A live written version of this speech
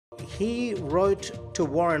he wrote to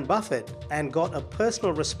Warren Buffett and got a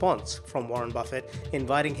personal response from Warren Buffett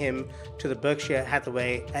inviting him to the Berkshire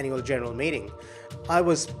Hathaway annual general meeting. I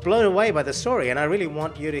was blown away by the story and I really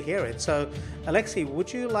want you to hear it. So, Alexi,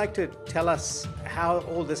 would you like to tell us how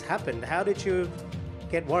all this happened? How did you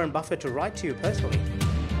get Warren Buffett to write to you personally?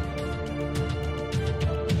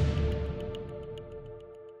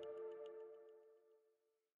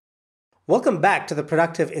 Welcome back to the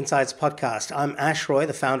Productive Insights podcast. I'm Ash Roy,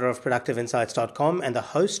 the founder of ProductiveInsights.com and the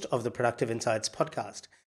host of the Productive Insights podcast.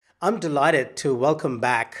 I'm delighted to welcome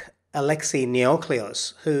back Alexi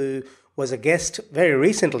Neocleous, who was a guest very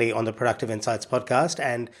recently on the Productive Insights podcast,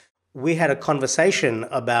 and we had a conversation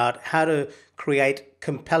about how to create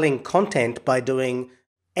compelling content by doing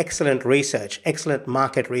excellent research, excellent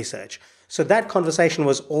market research. So that conversation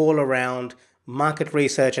was all around market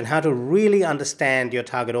research and how to really understand your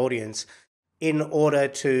target audience in order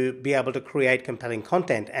to be able to create compelling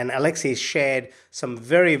content. And Alexi shared some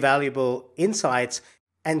very valuable insights,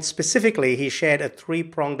 and specifically he shared a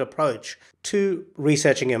three-pronged approach to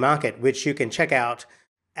researching your market, which you can check out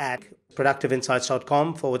at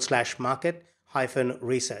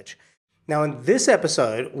productiveinsights.com/market-research. Now, in this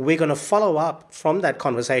episode, we're going to follow up from that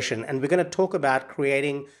conversation and we're going to talk about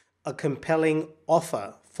creating a compelling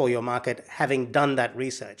offer for your market, having done that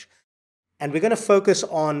research. And we're going to focus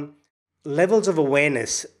on levels of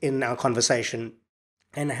awareness in our conversation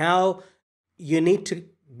and how you need to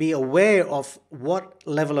be aware of what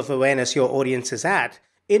level of awareness your audience is at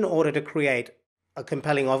in order to create a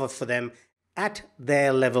compelling offer for them at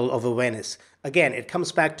their level of awareness. Again, it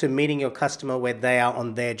comes back to meeting your customer where they are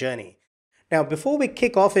on their journey. Now, before we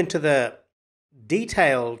kick off into the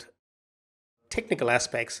detailed technical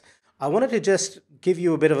aspects, I wanted to just give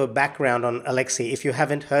you a bit of a background on Alexi if you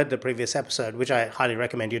haven't heard the previous episode, which I highly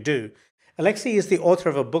recommend you do. Alexi is the author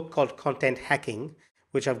of a book called Content Hacking,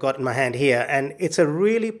 which I've got in my hand here, and it's a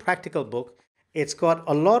really practical book. It's got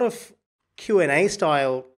a lot of Q&A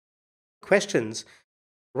style questions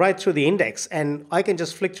right through the index, and I can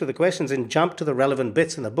just flick through the questions and jump to the relevant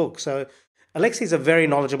bits in the book. So Alexi is a very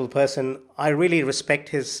knowledgeable person. I really respect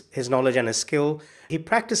his knowledge and his skill. He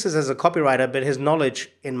practices as a copywriter, but his knowledge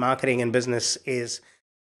in marketing and business is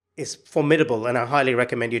formidable, and I highly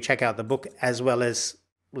recommend you check out the book as well as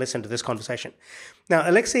listen to this conversation. Now,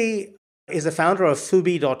 Alexi is the founder of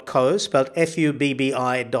Fubbi.co, spelled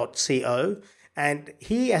Fubbi.co, and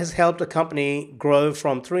he has helped a company grow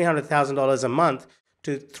from $300,000 a month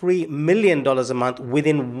to $3 million a month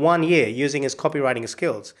within 1 year using his copywriting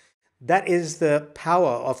skills. That is the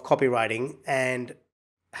power of copywriting and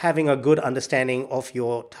having a good understanding of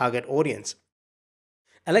your target audience.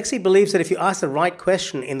 Alexi believes that if you ask the right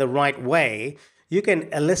question in the right way, you can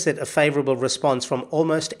elicit a favorable response from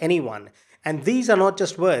almost anyone. And these are not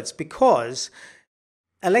just words, because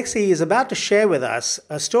Alexi is about to share with us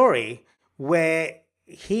a story where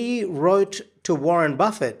he wrote to Warren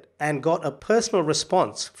Buffett and got a personal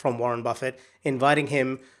response from Warren Buffett inviting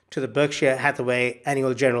him to the Berkshire Hathaway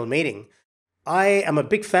annual general meeting. I am a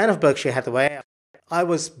big fan of Berkshire Hathaway. I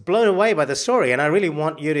was blown away by the story and I really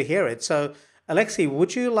want you to hear it. So, Alexi,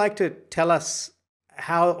 would you like to tell us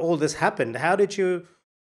how all this happened? How did you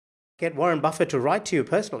get Warren Buffett to write to you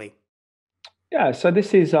personally? Yeah, so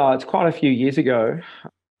this is it's quite a few years ago. I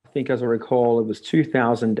think, as I recall, it was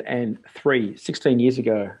 2003, 16 years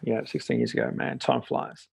ago. Yeah, 16 years ago, man, time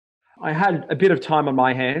flies. I had a bit of time on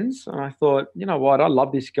my hands and I thought, you know what, I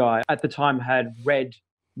love this guy. At the time, had read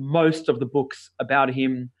most of the books about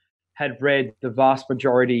him, had read the vast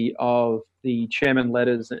majority of the chairman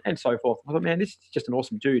letters and so forth. I thought, man, this is just an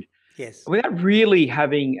awesome dude. Yes. Without really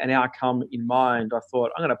having an outcome in mind, I thought,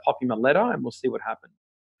 I'm going to pop him a letter and we'll see what happens.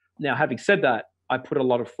 Now, having said that, I put a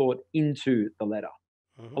lot of thought into the letter,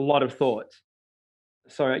 a lot of thought.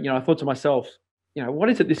 So, I thought to myself, what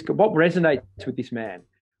is it? What resonates with this man?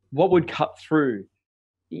 What would cut through?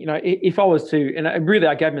 If I was to, and really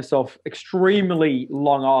I gave myself extremely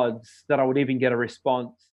long odds that I would even get a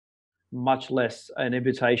response, much less an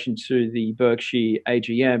invitation to the Berkshire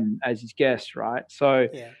AGM as his guest, right? So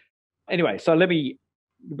anyway, so let me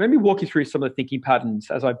walk you through some of the thinking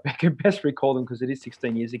patterns as I can best recall them, because it is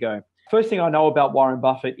 16 years ago. First thing I know about Warren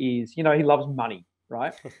Buffett is, he loves money,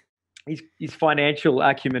 right? His financial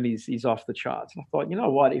acumen is off the charts. And I thought, you know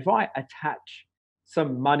what, if I attach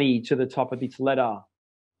some money to the top of this letter,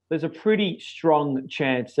 there's a pretty strong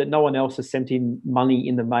chance that no one else has sent in money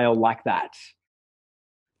in the mail like that.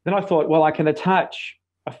 Then I thought, well, I can attach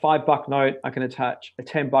a $5 note, I can attach a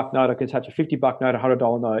 $10 note, I can attach a $50 note, a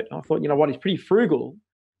 $100 note. And I thought, you know what, it's pretty frugal.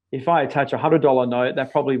 If I attach a $100 note,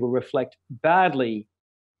 that probably will reflect badly.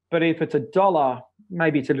 But if it's $1,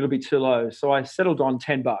 maybe it's a little bit too low. So I settled on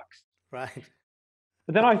 $10. Right.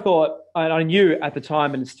 But then I thought, and I knew at the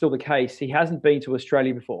time, and it's still the case, he hasn't been to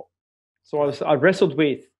Australia before. So I wrestled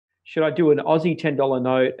with, should I do an Aussie $10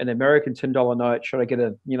 note, an American $10 note? Should I get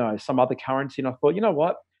some other currency? And I thought, you know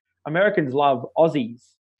what? Americans love Aussies.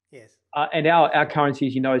 Yes. And our currency,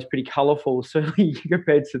 as you know, is pretty colorful, certainly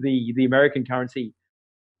compared to the American currency.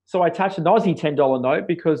 So I attached an Aussie $10 note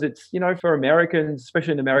because it's, for Americans,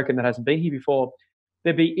 especially an American that hasn't been here before,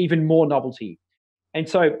 there'd be even more novelty. And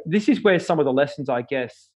so this is where some of the lessons, I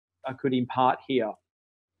guess, I could impart here.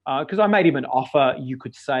 Because I made him an offer, you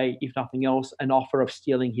could say, if nothing else, an offer of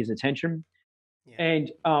stealing his attention. Yeah.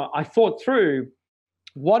 And I thought through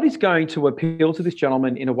what is going to appeal to this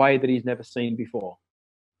gentleman in a way that he's never seen before.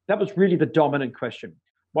 That was really the dominant question.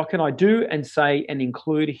 What can I do and say and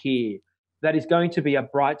include here that is going to be a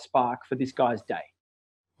bright spark for this guy's day?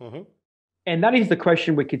 Mm-hmm. And that is the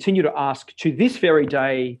question we continue to ask to this very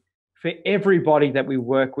day for everybody that we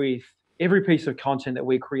work with, every piece of content that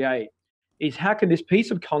we create, is how can this piece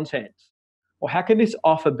of content or how can this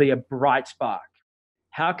offer be a bright spark?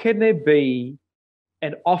 How can there be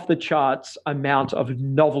an off-the-charts amount of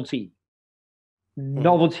novelty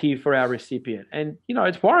for our recipient? And,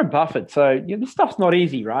 it's Warren Buffett. So this stuff's not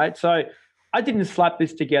easy, right? So I didn't slap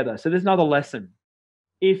this together. So there's another lesson.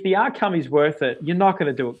 If the outcome is worth it, you're not going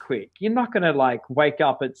to do it quick. You're not going to wake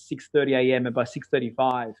up at 6:30 a.m. and by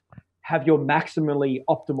 6:35 have your maximally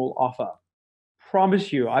optimal offer.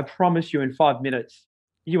 I promise you in 5 minutes,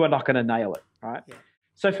 you are not going to nail it, right? Yeah.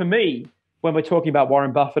 So for me, when we're talking about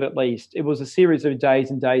Warren Buffett, at least, it was a series of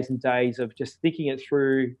days and days and days of just thinking it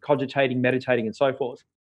through, cogitating, meditating, and so forth.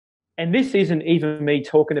 And this isn't even me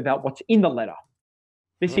talking about what's in the letter.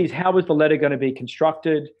 This is how is the letter going to be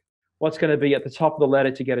constructed, what's going to be at the top of the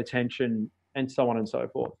letter to get attention, and so on and so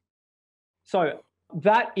forth. So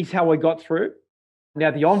that is how I got through.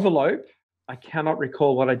 Now, the envelope, I cannot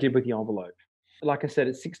recall what I did with the envelope. Like I said,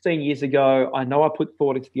 it's 16 years ago. I know I put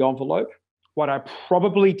thought into the envelope. What I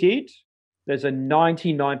probably did, there's a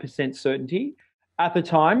 99% certainty. At the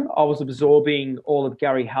time, I was absorbing all of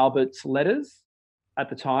Gary Halbert's letters. At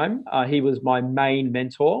the time, he was my main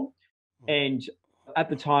mentor. And at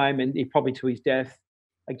the time, and probably to his death,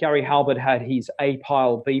 Gary Halbert had his A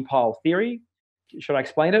pile, B pile theory. Should I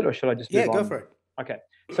explain it or should I just move on? Yeah, go for it. Okay.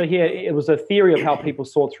 So here, it was a theory of how people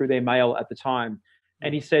sort through their mail at the time.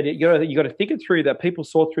 And he said, you got to think it through that people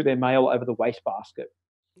sort through their mail over the wastebasket.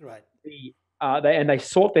 Right. They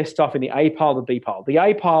sort their stuff in the A pile, the B pile. The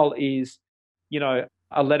A pile is,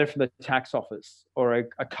 a letter from the tax office or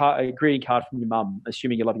a greeting card from your mum,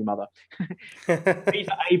 assuming you love your mother.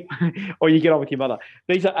 Or you get on with your mother.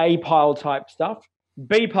 These are A pile type stuff.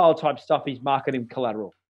 B pile type stuff is marketing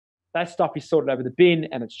collateral. That stuff is sorted over the bin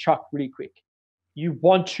and it's chucked really quick. You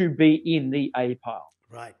want to be in the A pile.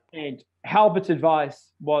 Right. And Halbert's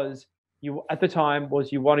advice was you want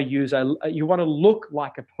to look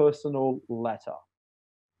like a personal letter.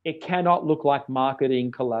 It cannot look like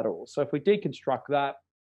marketing collateral. So if we deconstruct that,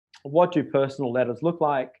 what do personal letters look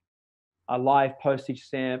like? A live postage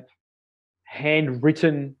stamp,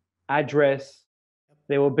 handwritten address.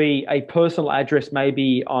 There will be a personal address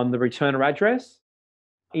maybe on the returner address.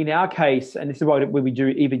 In our case, and this is what we do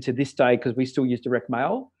even to this day because we still use direct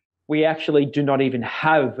mail, we actually do not even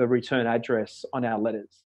have a return address on our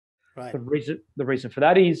letters. Right. The reason for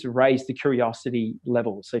that is raise the curiosity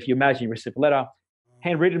level. So if you imagine you receive a letter,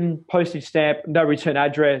 handwritten, postage stamp, no return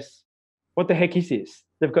address, what the heck is this?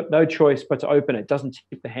 They've got no choice but to open it. It doesn't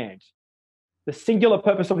tip the hand. The singular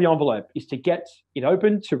purpose of the envelope is to get it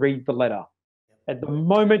open to read the letter. At the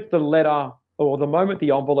moment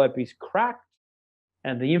the envelope is cracked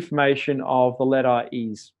and the information of the letter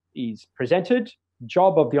is presented,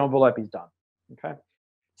 job of the envelope is done. Okay.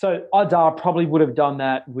 So Adar probably would have done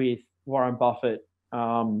that with Warren Buffett.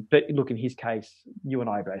 But look, in his case, you and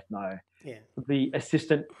I both know the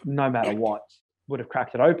assistant, no matter what, would have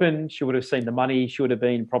cracked it open. She would have seen the money. She would have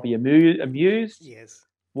been probably amused. Yes.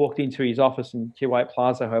 Walked into his office in Kuwait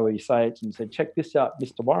Plaza, however you say it, and said, check this out,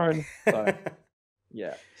 Mr. Warren.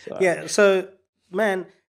 So, So, man,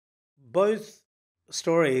 both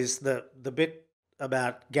stories, the bit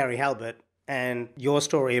about Gary Halbert and your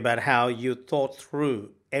story about how you thought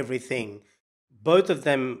through everything, both of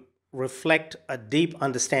them reflect a deep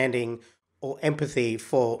understanding or empathy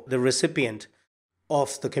for the recipient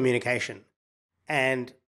of the communication.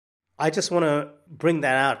 And I just want to bring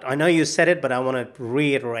that out. I know you said it, but I want to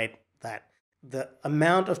reiterate that. The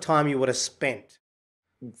amount of time you would have spent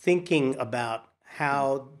thinking about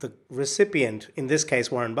how the recipient, in this case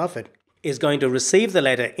Warren Buffett, is going to receive the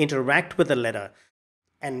letter, interact with the letter,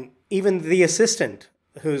 and even the assistant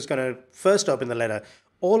who's going to first open the letter,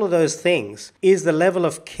 all of those things is the level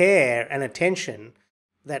of care and attention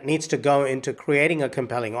that needs to go into creating a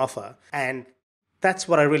compelling offer. And that's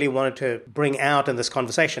what I really wanted to bring out in this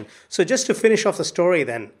conversation. So just to finish off the story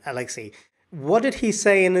then, Alexi, what did he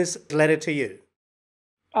say in his letter to you?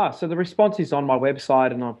 So the response is on my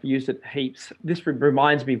website and I've used it heaps. This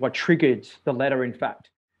reminds me what triggered the letter, in fact.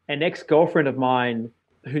 An ex-girlfriend of mine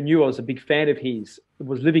who knew I was a big fan of his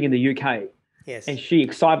was living in the UK. Yes. And she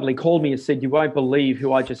excitedly called me and said, "You won't believe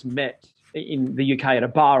who I just met in the UK at a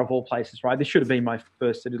bar of all places," right? This should have been my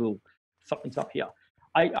first little something's up here.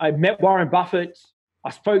 I met Warren Buffett.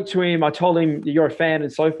 I spoke to him. I told him you're a fan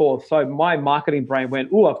and so forth. So my marketing brain went,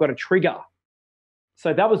 "Oh, I've got a trigger."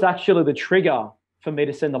 So that was actually the trigger for me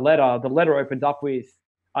to send the letter. The letter opened up with,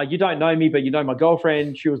 "You don't know me, but you know my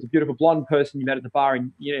girlfriend. She was the beautiful blonde person you met at the bar,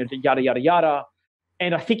 and yada, yada, yada."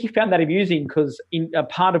 And I think he found that amusing because in a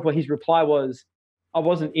part of what his reply was, "I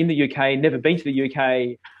wasn't in the UK, never been to the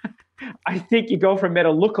UK. I think your girlfriend met a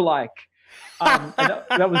lookalike." And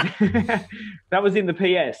that was that was in the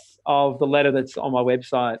PS of the letter that's on my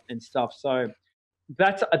website and stuff. So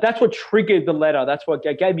that's what triggered the letter. That's what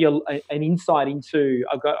gave me an insight into.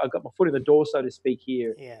 I got my foot in the door, so to speak.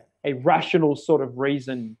 Here, a rational sort of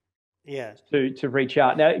reason. To reach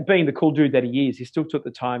out. Now, being the cool dude that he is, he still took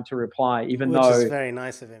the time to reply, even Which though is very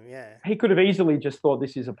nice of him. He could have easily just thought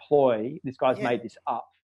this is a ploy. This guy's made this up.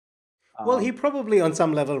 Well, he probably on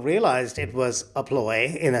some level realized it was a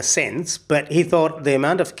ploy in a sense, but he thought the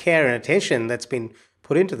amount of care and attention that's been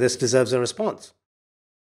put into this deserves a response.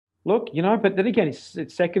 Look, but then again,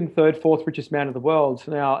 it's second, third, fourth richest man in the world.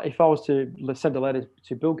 Now, if I was to send a letter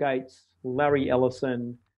to Bill Gates, Larry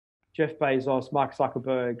Ellison, Jeff Bezos, Mark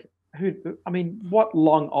Zuckerberg, what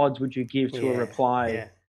long odds would you give to a reply?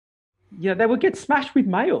 They would get smashed with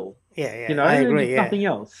mail. I agree. Nothing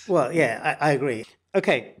else. Well, I agree.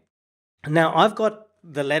 Okay. Now, I've got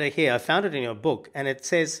the letter here. I found it in your book, and it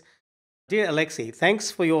says, "Dear Alexi,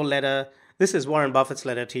 thanks for your letter." This is Warren Buffett's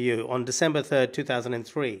letter to you on December 3rd,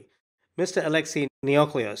 2003. Mr. Alexi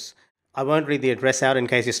Neocleous. I won't read the address out in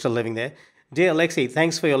case you're still living there. "Dear Alexi,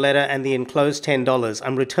 thanks for your letter and the enclosed $10.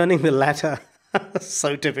 I'm returning the latter."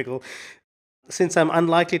 So typical. "Since I'm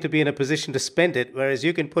unlikely to be in a position to spend it, whereas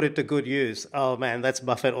you can put it to good use." Oh man, that's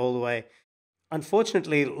Buffett all the way.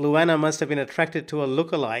 "Unfortunately, Luana must have been attracted to a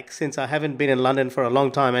lookalike since I haven't been in London for a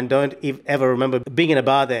long time and don't ever remember being in a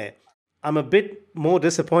bar there. I'm a bit more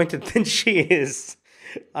disappointed than she is.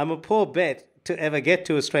 I'm a poor bet to ever get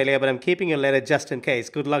to Australia, but I'm keeping your letter just in case.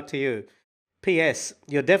 Good luck to you. P.S.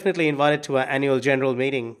 You're definitely invited to our annual general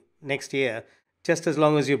meeting next year, just as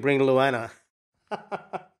long as you bring Luana."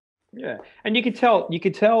 Yeah, and you could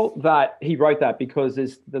tell that he wrote that because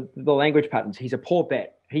there's the language patterns. He's a poor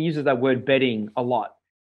bet. He uses that word betting a lot,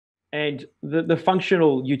 and the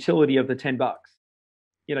functional utility of the $10.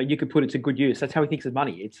 You could put it to good use. That's how he thinks of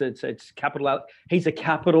money. It's capital. He's a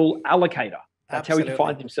capital allocator. That's Absolutely. How he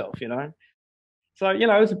defines himself. So it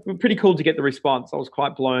was pretty cool to get the response. I was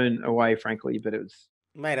quite blown away, frankly, but it was.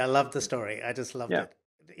 Mate, I loved the story. I just loved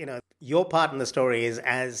it. Your part in the story is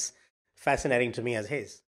as fascinating to me as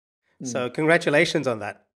his. So congratulations on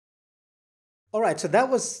that. All right, so that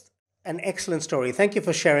was an excellent story. Thank you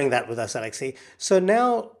for sharing that with us, Alexi. So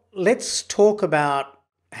now let's talk about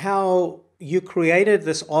how you created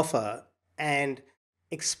this offer and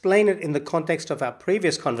explain it in the context of our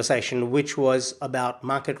previous conversation, which was about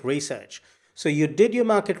market research. So you did your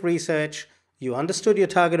market research, you understood your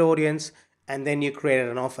target audience, and then you created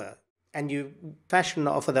an offer. And you fashioned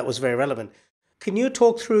an offer that was very relevant. Can you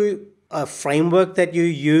talk through a framework that you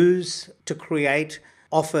use to create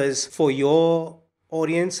offers for your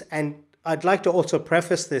audience? And I'd like to also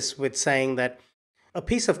preface this with saying that a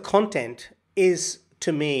piece of content is,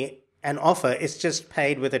 to me, an offer. It's just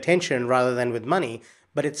paid with attention rather than with money,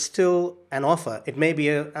 but it's still an offer. It may be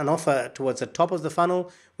an offer towards the top of the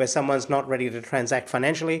funnel where someone's not ready to transact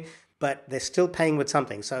financially, but they're still paying with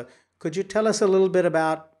something. So could you tell us a little bit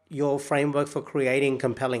about your framework for creating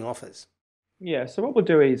compelling offers? Yeah, so what we'll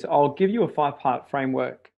do is I'll give you a 5-part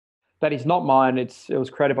framework that is not mine. It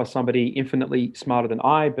was created by somebody infinitely smarter than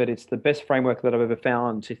I, but it's the best framework that I've ever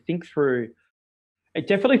found to think through. It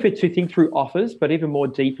definitely to think through offers, but even more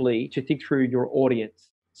deeply to think through your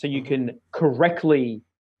audience so you can correctly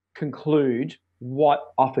conclude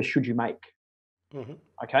what offer should you make.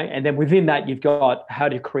 Okay, and then within that, you've got how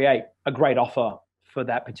to create a great offer for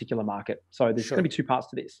that particular market. So there's going to be 2 parts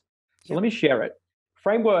to this. So let me share it.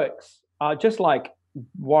 Frameworks. Just like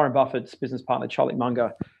Warren Buffett's business partner, Charlie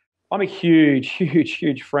Munger, I'm a huge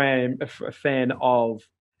fan of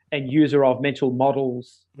and user of mental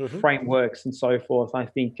models, frameworks, and so forth. I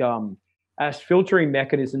think as filtering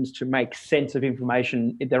mechanisms to make sense of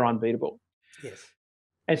information, they're unbeatable. Yes.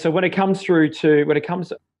 And so when it's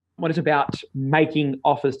about making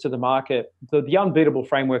offers to the market, the unbeatable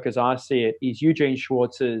framework as I see it is Eugene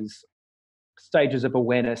Schwartz's stages of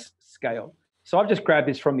awareness scale. So I've just grabbed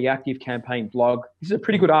this from the Active Campaign blog. This is a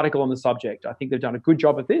pretty good article on the subject. I think they've done a good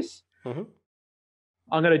job of this. Mm-hmm.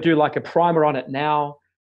 I'm going to do like a primer on it now.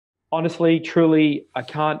 Honestly, truly, I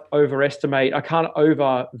can't overvalue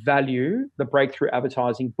the Breakthrough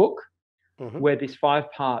Advertising book, where this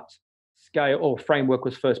 5-part scale or framework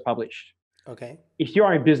was first published. Okay. If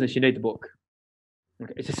you're in business, you need the book.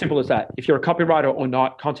 Okay. It's as simple as that. If you're a copywriter or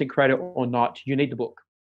not, content creator or not, you need the book.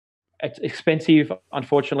 It's expensive,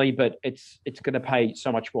 unfortunately, but it's going to pay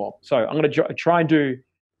so much more. So I'm going to try and do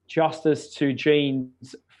justice to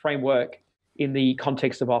Gene's framework in the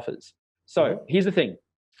context of offers. So here's the thing.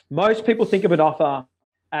 Most people think of an offer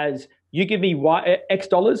as you give me X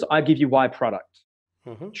dollars, I give you Y product.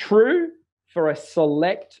 True for a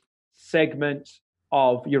select segment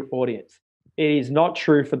of your audience. It is not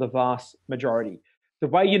true for the vast majority. The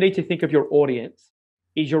way you need to think of your audience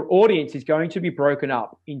is going to be broken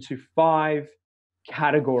up into 5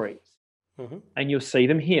 categories. And you'll see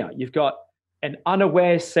them here. You've got an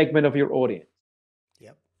unaware segment of your audience.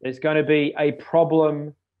 Yep. There's going to be a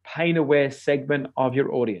problem, pain-aware segment of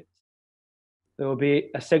your audience. There will be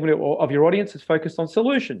a segment of your audience that's focused on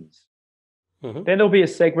solutions. Then there'll be a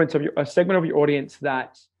segment of your audience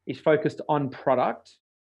that is focused on product.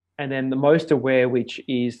 And then the most aware, which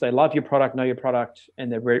is they love your product, know your product,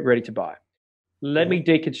 and they're ready to buy. Let me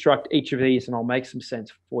deconstruct each of these and I'll make some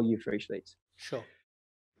sense for you for each of these. Sure.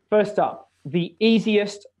 First up, the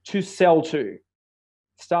easiest to sell to.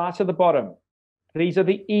 Start at the bottom. These are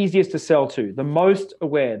the easiest to sell to, the most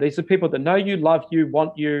aware. These are people that know you, love you,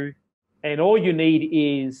 want you, and all you need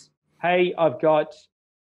is, hey, I've got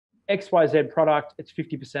XYZ product, it's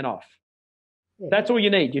 50% off. That's all you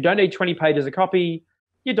need. You don't need 20 pages of copy.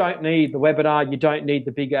 You don't need the webinar. You don't need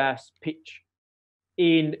the big ass pitch.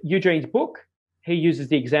 In Eugene's book, he uses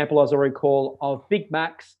the example, as I recall, of Big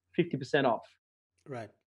Macs, 50% off. Right.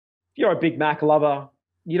 If you're a Big Mac lover,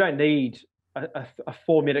 you don't need a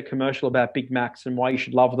 4-minute commercial about Big Macs and why you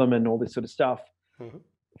should love them and all this sort of stuff.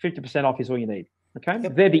 50% off is all you need. Okay.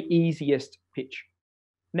 Yep. They're the easiest pitch.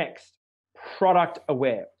 Next, product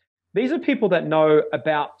aware. These are people that know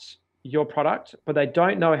about your product, but they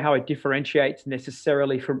don't know how it differentiates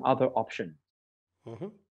necessarily from other options.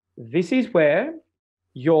 This is where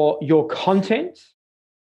your content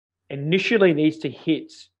initially needs to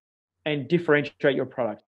hit and differentiate your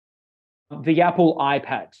product. The Apple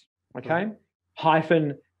iPad, okay?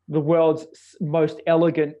 Hyphen the world's most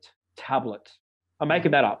elegant tablet. I'm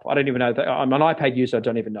making that up. I don't even know. I'm an iPad user. I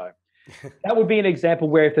don't even know. That would be an example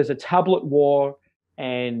where if there's a tablet war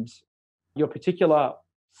and your particular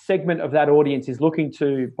segment of that audience is looking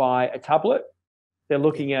to buy a tablet, they're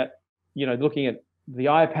looking at the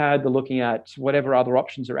iPad, they're looking at whatever other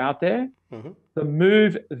options are out there. The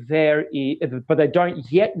move there is, but they don't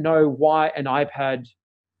yet know why an iPad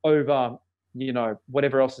over,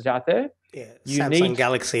 whatever else is out there. Yeah, Samsung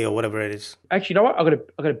Galaxy or whatever it is. Actually, you know what? I've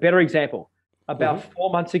got a better example. About 4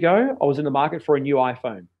 months ago, I was in the market for a new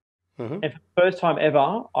iPhone. And for the first time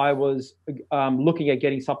ever, I was looking at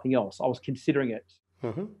getting something else. I was considering it.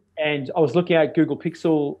 And I was looking at Google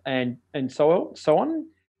Pixel and so on.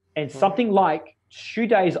 And something like 2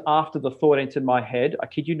 days after the thought entered my head, I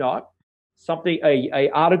kid you not, a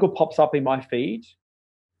article pops up in my feed,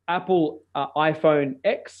 Apple iPhone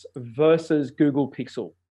X versus Google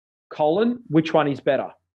Pixel, which one is better?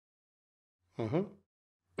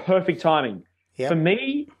 Perfect timing. Yep. For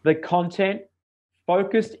me, the content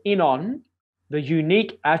focused in on the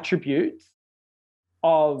unique attributes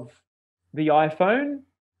of the iPhone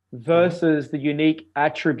versus the unique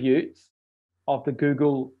attributes of the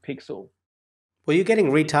Google Pixel. Were you getting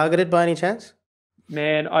retargeted by any chance?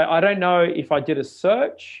 Man, I don't know if I did a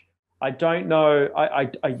search. I don't know.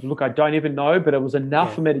 I don't even know, but it was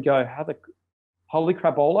enough for me to go, holy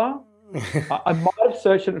crapola. I might have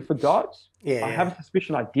searched it and forgot. I have a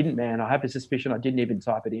suspicion I didn't, man. I have a suspicion I didn't even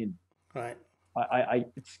type it in. Right.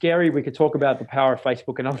 It's scary. We could talk about the power of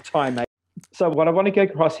Facebook another time, mate. So what I want to get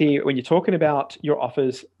across here, when you're talking about your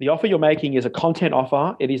offers, the offer you're making is a content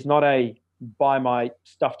offer. It is not a buy my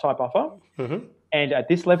stuff type offer. And at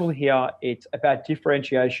this level here, it's about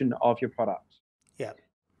differentiation of your product. Yeah.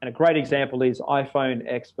 And a great example is iPhone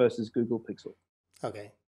X versus Google Pixel.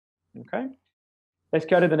 Okay. Let's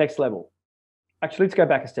go to the next level. Actually, let's go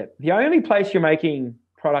back a step. The only place you're making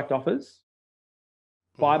product offers,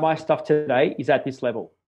 buy my stuff today, is at this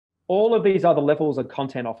level. All of these other levels are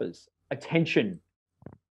content offers. Attention.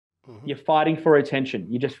 You're fighting for attention.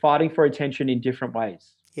 You're just fighting for attention in different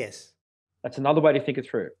ways. Yes. That's another way to think it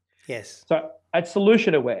through. Yes. So at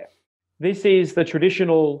solution aware, this is the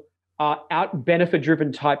traditional out benefit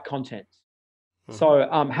driven type content. So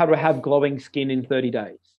how to have glowing skin in 30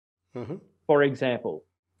 days, for example,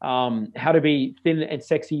 how to be thin and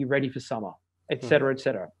sexy, ready for summer, et cetera, et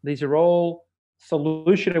cetera. These are all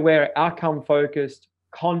solution aware, outcome focused,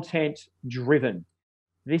 content driven.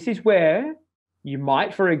 This is where you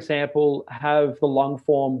might, for example, have the long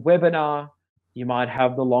form webinar. You might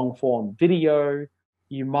have the long form video.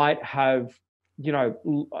 You might have,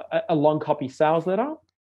 a long copy sales letter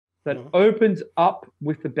that opens up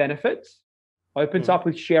with the benefits, opens up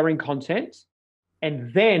with sharing content.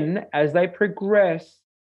 And then as they progress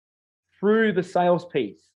through the sales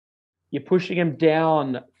piece, you're pushing them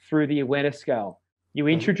down through the awareness scale. You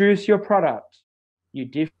introduce your product, you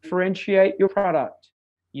differentiate your product,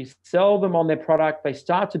 you sell them on their product, they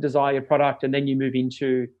start to desire your product, and then you move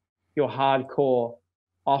into your hardcore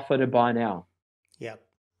offer to buy now. Yep.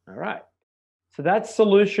 All right. So that's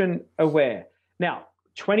solution aware. Now,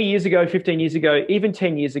 20 years ago, 15 years ago, even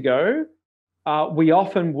 10 years ago, we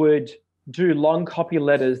often would do long copy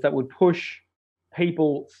letters that would push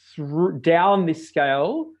people down this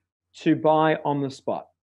scale to buy on the spot.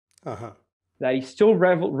 That is still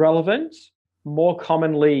relevant, more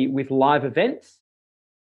commonly with live events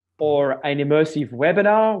or an immersive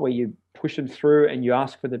webinar where you push them through and you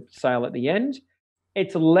ask for the sale at the end.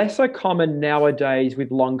 It's lesser common nowadays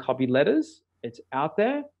with long copy letters. It's out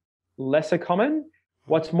there, lesser common.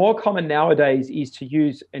 What's more common nowadays is to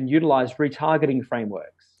use and utilize retargeting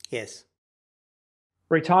frameworks. Yes.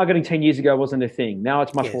 Retargeting 10 years ago wasn't a thing. Now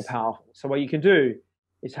it's much more powerful. So what you can do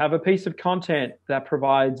is have a piece of content that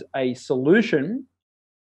provides a solution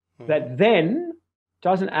that then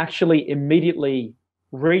doesn't actually immediately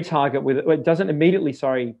retarget with it. It doesn't immediately,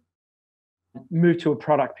 move to a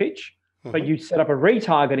product pitch, but you set up a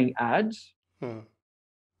retargeting ads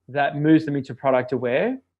that moves them into product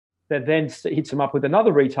aware, that then hits them up with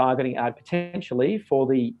another retargeting ad potentially for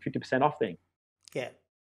the 50% off thing. Yeah.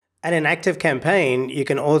 And in active campaign, you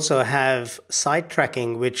can also have site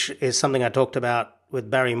tracking, which is something I talked about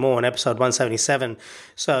with Barry Moore in episode 177.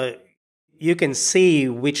 So you can see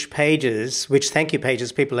which thank you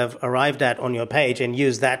pages people have arrived at on your page and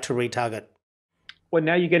use that to retarget. Well,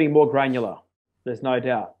 now you're getting more granular. There's no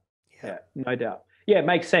doubt. Yeah, no doubt. Yeah, it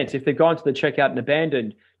makes sense. If they've gone to the checkout and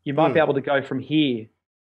abandoned, you might be able to go from here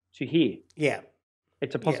to here. Yeah.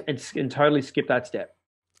 It's and totally skip that step.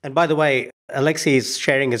 And by the way, Alexi is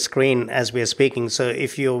sharing his screen as we are speaking. So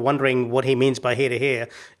if you're wondering what he means by here to here,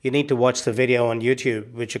 you need to watch the video on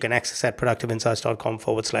YouTube, which you can access at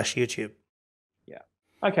productiveinsights.com/YouTube. Yeah.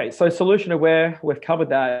 Okay. So solution aware, we've covered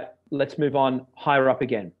that. Let's move on higher up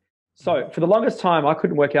again. So for the longest time, I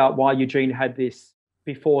couldn't work out why Eugene had this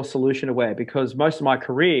before solution aware, because most of my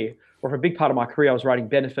career, or for a big part of my career, I was writing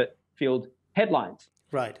benefit field headlines.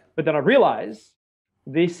 Right. But then I realized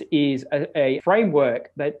this is a framework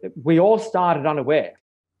that we all started unaware.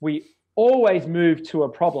 We always move to a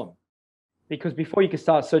problem, because before you can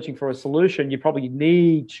start searching for a solution, you probably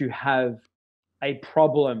need to have a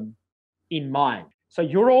problem in mind. So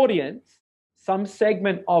your audience, some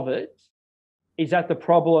segment of it, is at the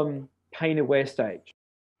problem pain aware stage.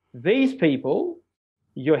 These people,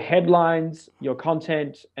 your headlines, your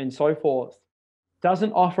content, and so forth,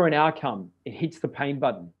 doesn't offer an outcome. It hits the pain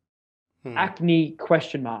button. Acne ?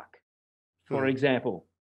 For example.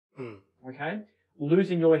 Okay?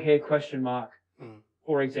 Losing your hair ?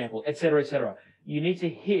 For example, et cetera, et cetera. You need to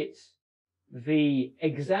hit the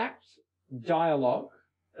exact dialogue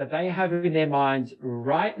that they have in their minds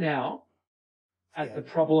right now at the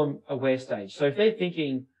problem aware stage. So if they're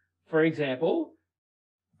thinking, for example,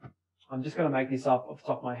 I'm just going to make this up off the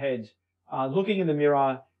top of my head, looking in the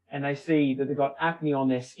mirror and they see that they've got acne on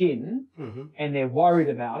their skin and they're worried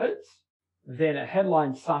about it, then a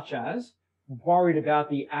headline such as worried about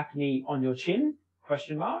the acne on your chin ?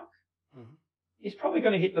 Is probably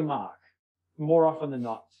going to hit the mark more often than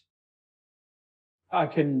not. I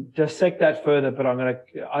can dissect that further, but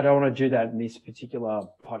I don't want to do that in this particular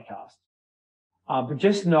podcast. But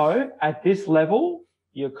just know at this level,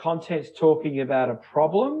 your content's talking about a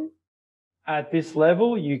problem. At this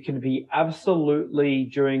level, you can be absolutely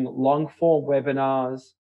doing long form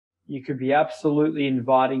webinars. You could be absolutely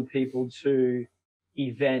inviting people to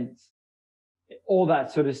events, all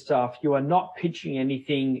that sort of stuff. You are not pitching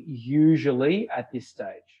anything usually at this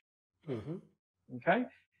stage. Okay.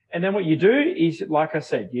 And then what you do is, like I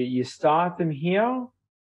said, you start them here.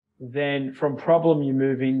 Then from problem, you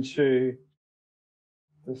move into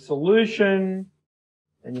the solution.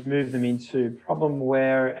 and you move them into problem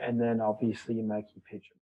aware, and then obviously you make your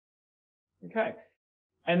pitch. Okay.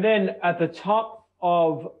 And then at the top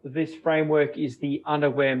of this framework is the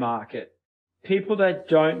unaware market. People that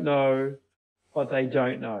don't know what they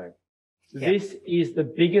don't know. Yep. This is the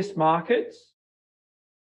biggest market.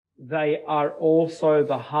 They are also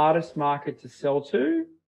the hardest market to sell to,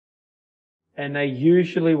 and they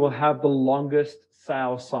usually will have the longest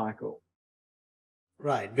sales cycle.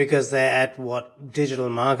 Right, because they're at what digital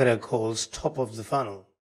marketer calls top of the funnel.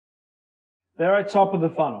 They're at top of the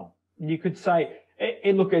funnel. You could say,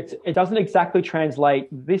 it doesn't exactly translate,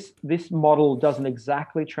 this model doesn't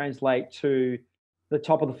exactly translate to the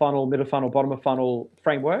top of the funnel, middle funnel, bottom of funnel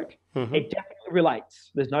framework. Mm-hmm. It definitely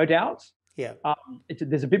relates. There's no doubt. Yeah.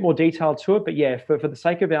 There's a bit more detail to it, but yeah, for the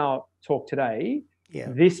sake of our talk today,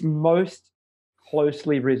 this most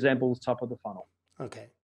closely resembles top of the funnel. Okay.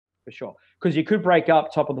 For sure. Because you could break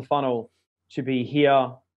up top of the funnel to be here,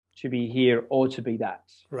 or to be that,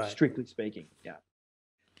 right. Strictly speaking. Yeah.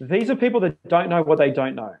 These are people that don't know what they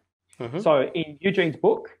don't know. Mm-hmm. So in Eugene's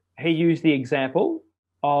book, he used the example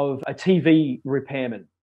of a TV repairman.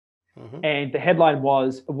 Mm-hmm. And the headline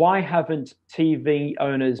was, "Why haven't TV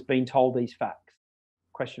owners been told these facts?" ?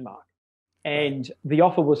 And the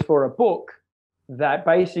offer was for a book that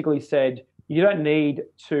basically said, you don't need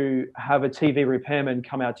to have a TV repairman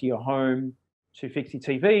come out to your home to fix your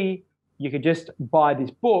TV. You could just buy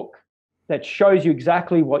this book that shows you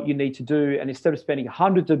exactly what you need to do. And instead of spending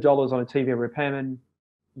hundreds of dollars on a TV repairman,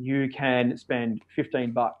 you can spend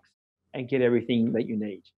 $15 and get everything that you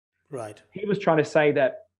need. Right. He was trying to say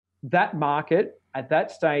that market at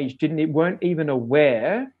that stage weren't even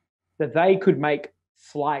aware that they could make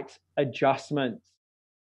slight adjustments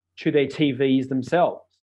to their TVs themselves.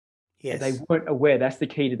 Yes. They weren't aware. That's the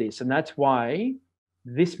key to this. And that's why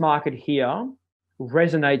this market here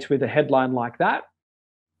resonates with a headline like that.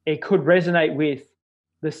 It could resonate with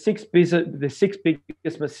the six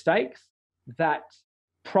biggest mistakes that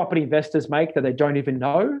property investors make that they don't even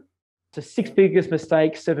know. The 6 biggest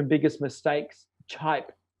mistakes, 7 biggest mistakes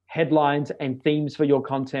type headlines and themes for your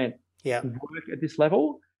content work at this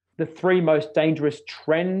level. The 3 most dangerous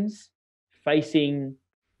trends facing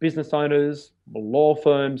business owners, law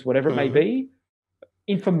firms, whatever it may be.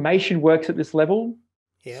 Information works at this level.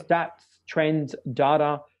 Yep. Stats, trends,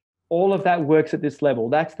 data, all of that works at this level.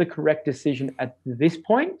 That's the correct decision at this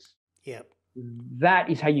point. Yep. That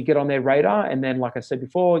is how you get on their radar. And then, like I said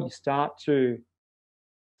before, you start to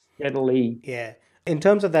steadily. Yeah. In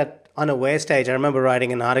terms of that unaware stage, I remember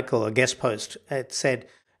writing an article, a guest post. It said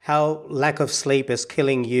how lack of sleep is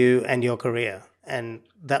killing you and your career. And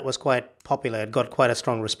that was quite popular. It got quite a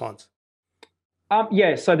strong response.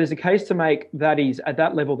 So there's a case to make that is at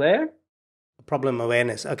that level there. Problem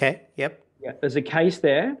awareness. Okay. Yep. Yeah, there's a case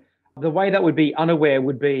there. The way that would be unaware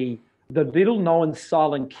would be the little known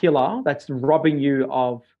silent killer that's robbing you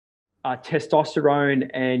of testosterone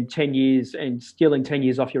and 10 years and stealing 10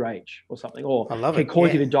 years off your age or something, or can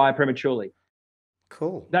cause you to die prematurely.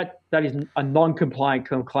 Cool. That is a non-compliant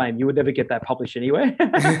claim. You would never get that published anywhere.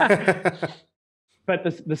 But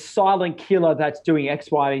the silent killer that's doing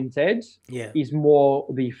X, Y, and Z is more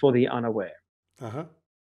for the unaware. Uh-huh.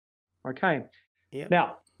 Okay. Yep.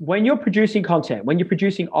 Now, when you're producing content, when you're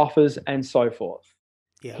producing offers and so forth,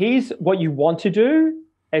 here's what you want to do.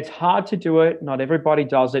 It's hard to do it. Not everybody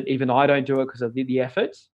does it. Even I don't do it because of the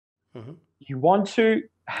effort. Mm-hmm. You want to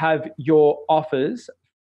have your offers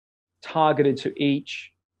targeted to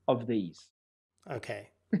each of these. Okay.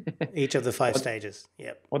 Each of the 5 stages.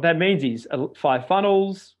 Yep. What that means is 5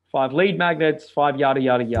 funnels, 5 lead magnets, 5 yada,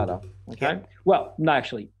 yada, yada. Okay. Yep. Well, no,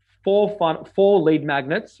 actually 4 lead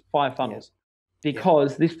magnets, 5 funnels,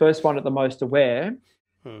 because this first one at the most aware,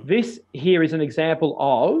 this here is an example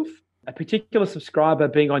of a particular subscriber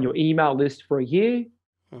being on your email list for a year,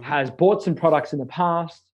 has bought some products in the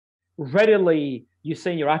past, readily, you've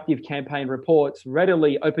seen your active campaign reports,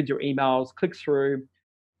 readily opens your emails, clicks through,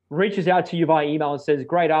 reaches out to you via email and says,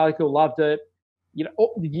 great article, loved it. You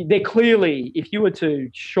know, they're clearly, if you were to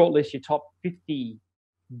shortlist your top 50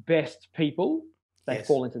 best people, they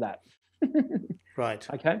fall into that. Right.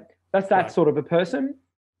 Okay. That's that sort of a person.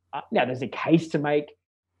 Now, there's a case to make.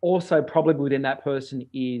 Also, probably within that person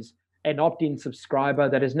is an opt-in subscriber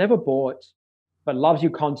that has never bought, but loves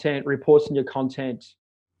your content, reports on your content,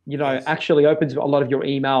 actually opens a lot of your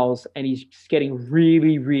emails, and he's getting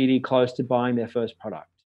really, really close to buying their first product.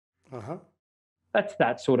 Uh-huh. That's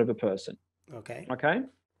that sort of a person. Okay. Okay.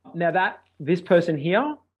 Now this person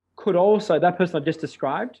here could also, that person I just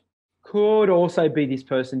described, could also be this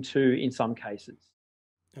person too in some cases.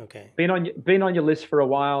 Okay. Been on your list for a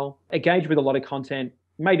while, engaged with a lot of content,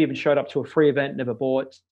 maybe even showed up to a free event, never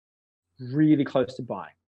bought, really close to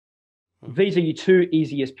buying. These are your two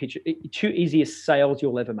easiest sales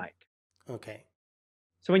you'll ever make. Okay.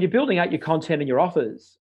 So when you're building out your content and your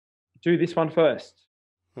offers, do this one first.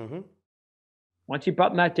 Once you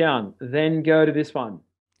button that down, then go to this one.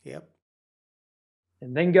 Yep.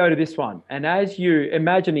 And then go to this one. And as you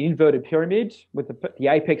imagine an inverted pyramid with the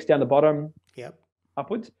apex down the bottom, yep,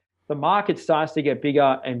 upwards, the market starts to get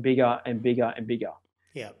bigger and bigger and bigger and bigger.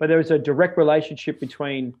 Yeah. But there is a direct relationship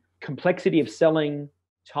between complexity of selling,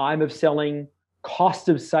 time of selling, cost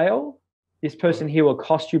of sale. This person here will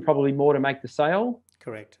cost you probably more to make the sale.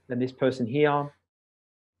 Correct. Than this person here.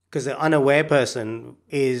 Because the unaware person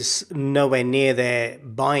is nowhere near their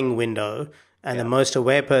buying window, and the most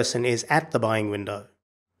aware person is at the buying window.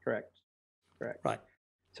 Correct. Right.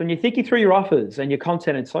 So when you're thinking through your offers and your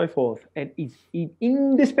content and so forth, and it's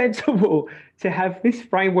indispensable to have this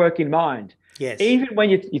framework in mind. Yes. Even when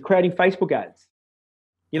you're creating Facebook ads,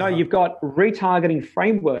 you've got retargeting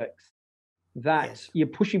frameworks that you're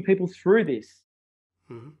pushing people through this.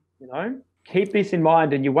 Keep this in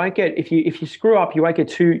mind, and you won't get, if you screw up, you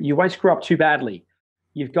won't screw up too badly.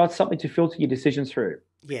 You've got something to filter your decisions through.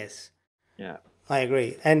 Yes. Yeah. I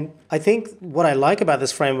agree. And I think what I like about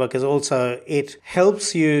this framework is also it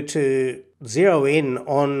helps you to zero in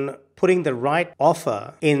on putting the right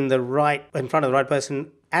offer in front of the right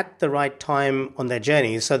person at the right time on their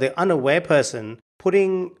journey. So the unaware person,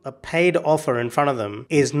 putting a paid offer in front of them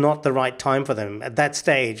is not the right time for them. At that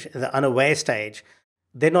stage, the unaware stage,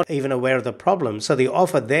 they're not even aware of the problem. So the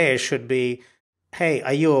offer there should be, hey,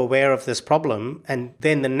 are you aware of this problem? And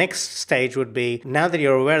then the next stage would be, now that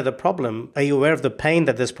you're aware of the problem, are you aware of the pain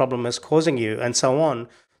that this problem is causing you? And so on,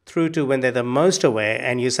 through to when they're the most aware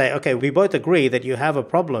and you say, okay, we both agree that you have a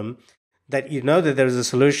problem, that you know that there is a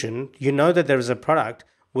solution, you know that there is a product,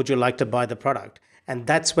 would you like to buy the product? And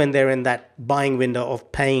that's when they're in that buying window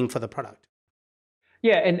of paying for the product.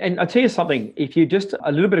 Yeah, and I'll tell you something, if you just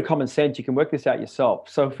a little bit of common sense, you can work this out yourself.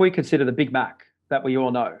 So if we consider the Big Mac that we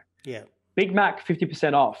all know. Yeah. Big Mac,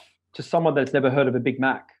 50% off to someone that's never heard of a Big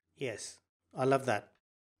Mac. Yes, I love that.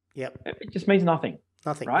 Yep. It just means nothing.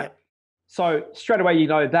 Nothing, right? Yep. So straight away,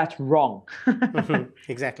 that's wrong.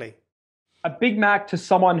 Exactly. A Big Mac to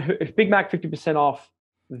someone if Big Mac 50% off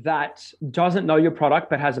that doesn't know your product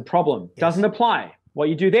but has a problem, doesn't apply. What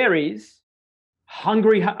you do there is,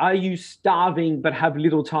 hungry, are you starving but have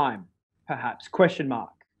little time, perhaps, ?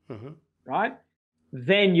 Right?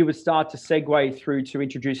 Then you would start to segue through to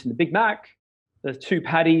introducing the Big Mac, the 2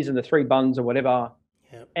 patties and the 3 buns or whatever.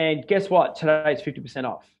 Yep. And guess what? Today it's 50%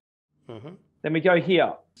 off. Then we go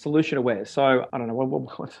here, solution aware. So I don't know,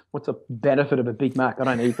 what's a benefit of a Big Mac? I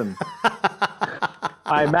don't eat them.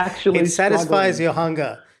 I'm actually It satisfies your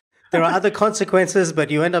hunger. There are other consequences, but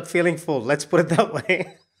you end up feeling full. Let's put it that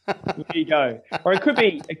way. There you go. Or it could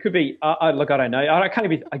be, look, I don't know.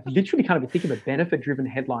 I literally can't even think of a benefit-driven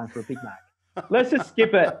headline for a Big Mac. Let's just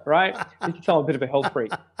skip it, right? You can tell I'm a bit of a health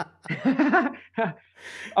freak.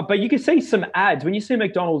 But you can see some ads. When you see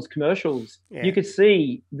McDonald's commercials, you can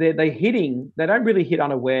see they don't really hit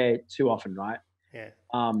unaware too often, right? Yeah.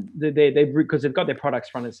 Because they've got their products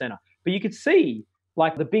front and center. But you could see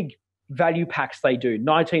like the big value packs they do,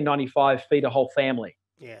 $19.95, feed a whole family.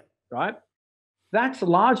 Yeah. Right? That's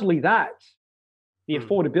largely that. The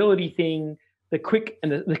affordability thing, the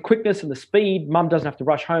quickness and the speed. Mum doesn't have to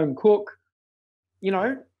rush home, cook.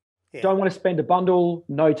 Don't want to spend a bundle,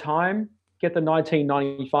 no time. Get the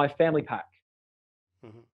 $19.95 family pack.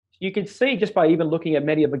 You can see just by even looking at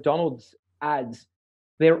many of McDonald's ads,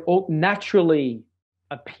 they're all naturally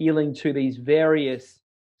appealing to these various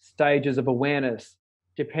stages of awareness,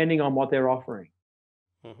 depending on what they're offering.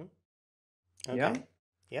 Okay. Yeah.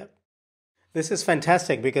 Yep. This is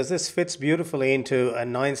fantastic because this fits beautifully into a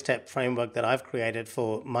 9-step framework that I've created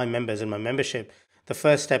for my members in my membership. The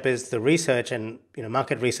first step is the research and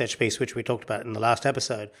market research piece, which we talked about in the last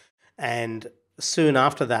episode. And soon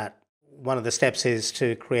after that, one of the steps is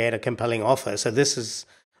to create a compelling offer. So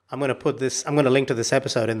I'm going to link to this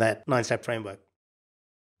episode in that 9-step framework.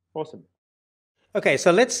 Awesome. Okay,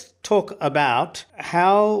 so let's talk about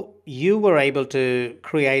how you were able to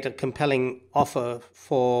create a compelling offer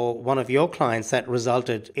for one of your clients that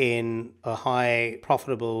resulted in a high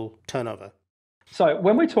profitable turnover. So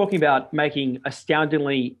when we're talking about making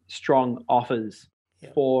astoundingly strong offers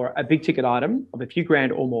for a big ticket item of a few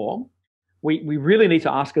grand or more, we really need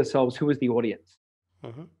to ask ourselves, who is the audience?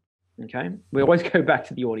 Okay, we always go back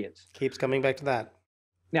to the audience. Keeps coming back to that.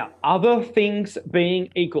 Now, other things being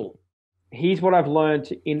equal, here's what I've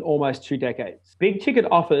learned in almost 2 decades. Big ticket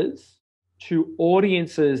offers to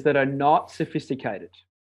audiences that are not sophisticated.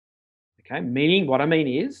 Okay, meaning what I mean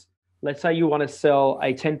is, let's say you want to sell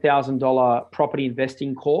a $10,000 property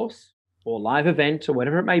investing course or live event or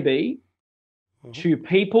whatever it may be to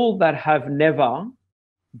people that have never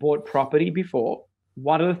bought property before.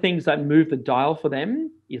 One of the things that move the dial for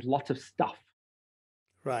them is lots of stuff.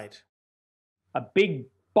 Right. A big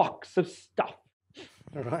box of stuff.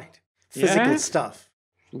 Right. Physical stuff.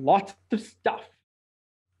 Lots of stuff.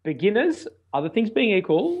 Beginners, other things being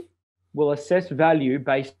equal, will assess value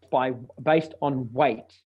based on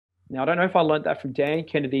weight. Now, I don't know if I learned that from Dan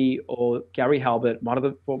Kennedy or Gary Halbert.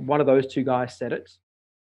 One of those two guys said it.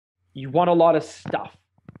 You want a lot of stuff.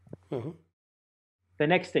 The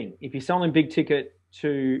next thing, if you're selling big ticket,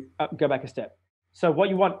 to go back a step. So what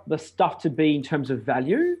you want the stuff to be in terms of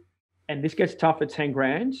value, and this gets tough at 10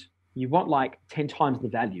 grand, you want like 10 times the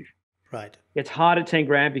value. Right. It's hard at 10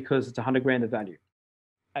 grand because it's 100 grand of value.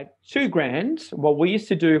 At 2 grand, what we used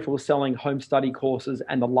to do if we were selling home study courses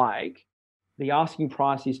and the like, the asking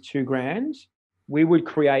price is 2 grand. We would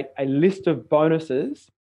create a list of bonuses,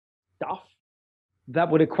 stuff, that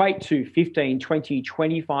would equate to $15,000, $20,000,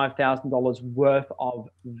 $25,000 worth of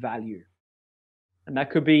value. And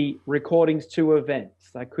that could be recordings to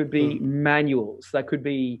events. That could be manuals. That could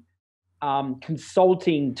be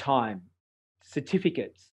consulting time,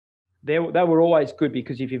 certificates. They were always good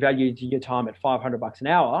because if you valued your time at $500 an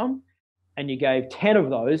hour and you gave 10 of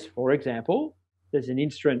those, for example, there's an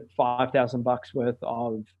instant $5,000 worth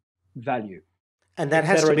of value. And that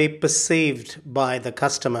has to be perceived by the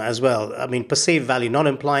customer as well. I mean, perceived value, not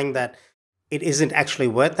implying that it isn't actually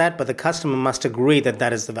worth that, but the customer must agree that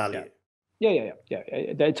that is the value. Yeah.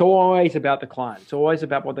 It's always about the client. It's always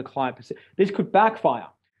about what the client perceives. This could backfire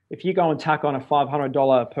if you go and tack on a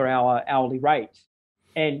 $500 per hour hourly rate,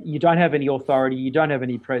 and you don't have any authority, you don't have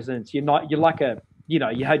any presence. You're not there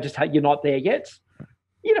yet.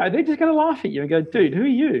 They're just going to laugh at you and go, "Dude, who are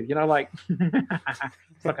you?" It's not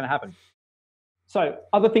going to happen. So,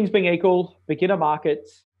 other things being equal, beginner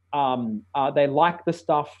markets, they like the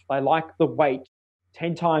stuff, they like the weight.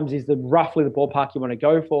 10 times is roughly the ballpark you want to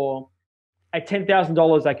go for. At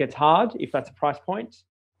 $10,000, that gets hard if that's a price point,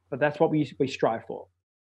 but that's what we strive for.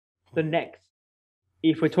 The next,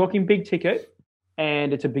 if we're talking big ticket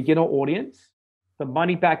and it's a beginner audience, the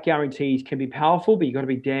money back guarantees can be powerful, but you've got to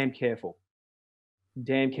be damn careful.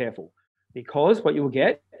 Damn careful. Because what you'll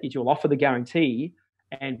get is you'll offer the guarantee,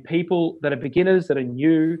 and people that are beginners, that are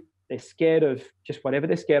new, they're scared of just whatever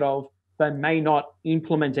they're scared of, they may not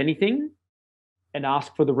implement anything and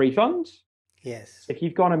ask for the refund. Yes. If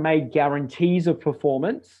you've gone and made guarantees of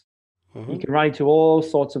performance, you can run into all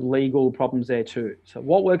sorts of legal problems there too. So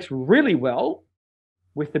what works really well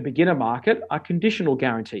with the beginner market are conditional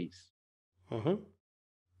guarantees.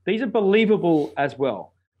 These are believable as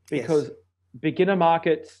well, because beginner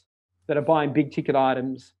markets that are buying big ticket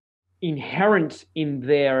items, inherent in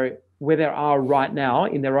where they are right now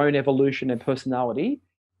in their own evolution and personality,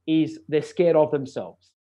 is they're scared of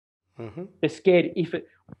themselves. They're scared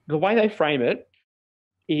the way they frame it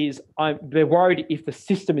is they're worried if the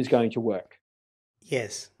system is going to work.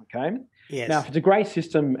 Yes. Okay. Yes. Now, if it's a great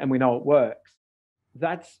system and we know it works,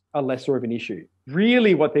 that's a lesser of an issue.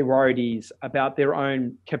 Really, what they're worried is about their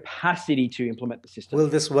own capacity to implement the system. Will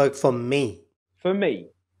this work for me? For me.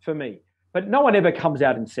 But no one ever comes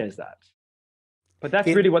out and says that. But that's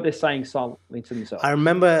really what they're saying silently to themselves.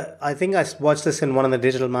 I think I watched this in one of the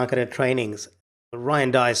digital marketer trainings.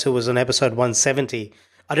 Ryan Dice, who was on episode 170.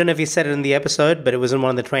 I don't know if he said it in the episode, but it was in one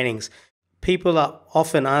of the trainings. People are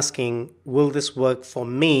often asking, will this work for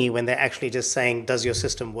me, when they're actually just saying, does your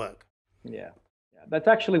system work? Yeah. That's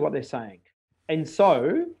actually what they're saying. And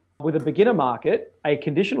so with a beginner market, a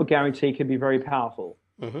conditional guarantee can be very powerful.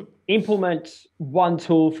 Implement one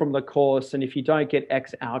tool from the course, and if you don't get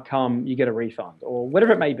X outcome, you get a refund or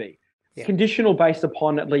whatever it may be. Yeah. Conditional based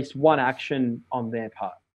upon at least one action on their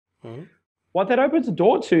part. What that opens the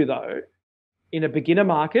door to, though, in a beginner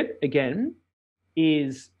market, again,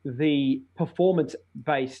 is the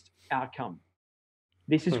performance-based outcome.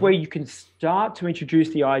 This is where you can start to introduce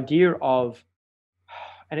the idea of,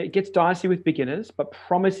 and it gets dicey with beginners, but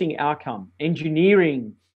promising outcome,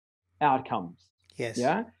 engineering outcomes. Yes.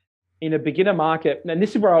 Yeah. In a beginner market, and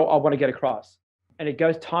this is where I want to get across, and it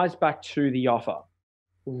ties back to the offer.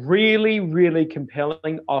 Really, really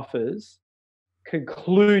compelling offers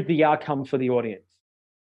conclude the outcome for the audience.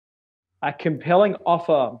 A compelling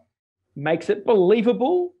offer makes it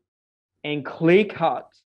believable and clear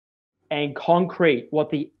cut and concrete what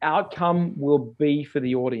the outcome will be for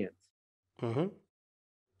the audience.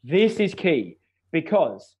 This is key,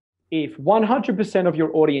 because if 100% of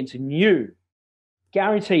your audience knew,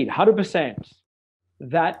 guaranteed 100%,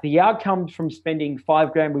 that the outcome from spending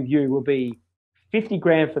 $5,000 with you will be 50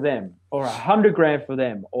 grand for them or 100 grand for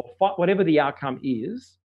them or whatever the outcome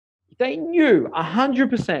is, they knew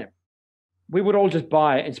 100% we would all just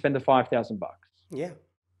buy it and spend the $5,000. Yeah.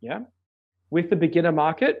 Yeah. With the beginner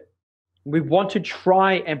market, we want to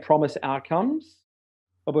try and promise outcomes,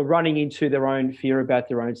 but we're running into their own fear about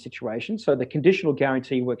their own situation. So the conditional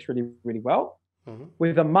guarantee works really, really well. Mm-hmm.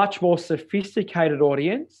 With a much more sophisticated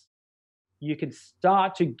audience, you can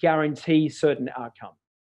start to guarantee certain outcomes.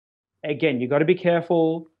 Again, you've got to be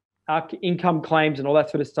careful. Income claims and all that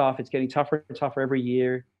sort of stuff, it's getting tougher and tougher every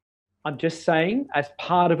year. I'm just saying, as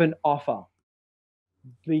part of an offer,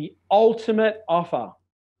 the ultimate offer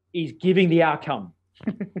is giving the outcome.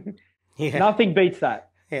 Yeah. Nothing beats that.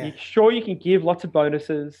 Yeah. Sure, you can give lots of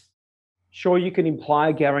bonuses. Sure, you can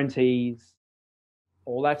imply guarantees.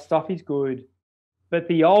 All that stuff is good. But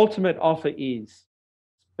the ultimate offer is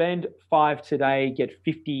spend 5 today, get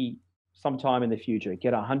 50 sometime in the future,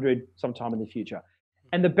 get 100 sometime in the future.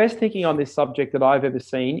 And the best thinking on this subject that I've ever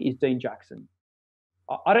seen is Dean Jackson.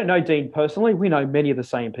 I don't know Dean personally. We know many of the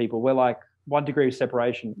same people. We're like 1 degree of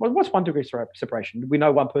separation. Well, what's 1 degree separation? We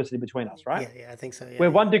know one person in between us, right? Yeah, I think so. Yeah.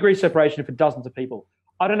 We're 1 degree separation for dozens of people.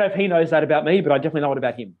 I don't know if he knows that about me, but I definitely know it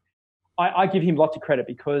about him. I give him lots of credit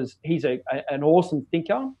because he's an awesome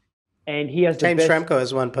thinker, and he has James Schramko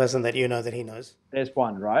is one person that you know that he knows. There's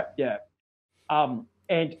one, right? Yeah.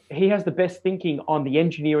 And he has the best thinking on the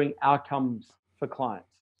engineering outcomes for clients.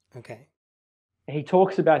 Okay. He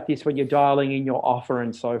talks about this when you're dialing in your offer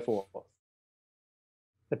and so forth.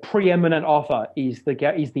 The preeminent offer is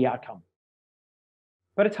the outcome.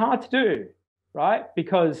 But it's hard to do, right?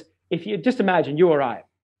 Because if you just imagine, you or I,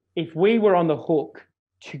 if we were on the hook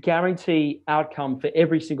to guarantee outcome for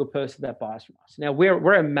every single person that buys from us. Now,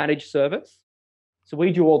 we're a managed service, so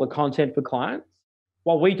we do all the content for clients.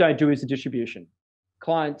 What we don't do is the distribution.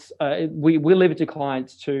 Clients, we leave it to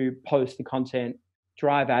clients to post the content,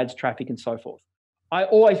 drive ads, traffic, and so forth. I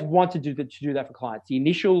always wanted to do that for clients. The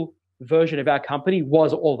initial version of our company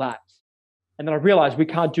was all that. And then I realized we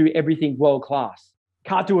can't do everything world class.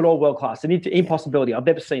 Can't do it all world class. It's an impossibility. I've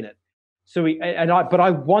never seen it. But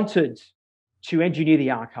I wanted to engineer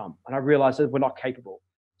the outcome, and I realized that we're not capable.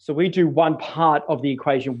 So we do one part of the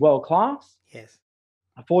equation world class. Yes.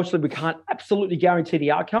 Unfortunately, we can't absolutely guarantee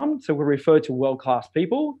the outcome, so we refer to world class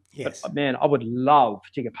people. Yes. But man, I would love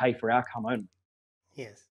to get paid for outcome only.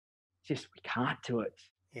 Yes. Just we can't do it.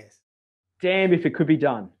 Yes. Damn if it could be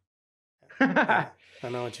done. Yeah, I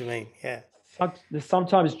know what you mean. Yeah. There's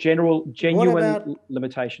sometimes genuine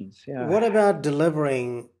limitations. Yeah. What about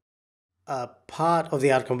delivering a part of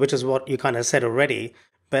the outcome, which is what you kind of said already?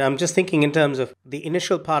 But I'm just thinking in terms of the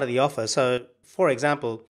initial part of the offer. So, for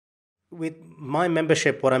example, with my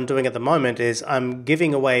membership, what I'm doing at the moment is I'm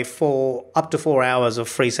giving away up to 4 hours of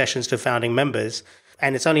free sessions to founding members,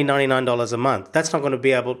 and it's only $99 a month. I'm not going to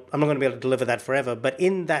be able to deliver that forever. But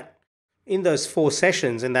in those 4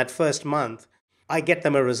 sessions in that first month, I get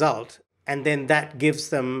them a result, and then that gives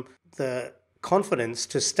them the confidence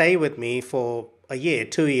to stay with me for a year,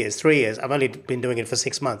 2 years, 3 years. I've only been doing it for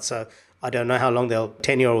 6 months, so I don't know how long their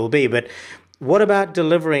tenure will be. But what about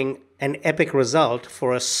delivering an epic result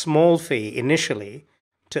for a small fee initially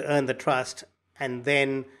to earn the trust and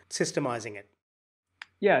then systemizing it?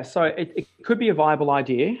 Yeah, so it could be a viable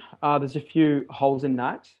idea. There's a few holes in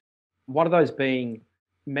that. One of those being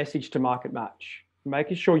message to market match,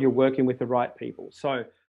 making sure you're working with the right people. So,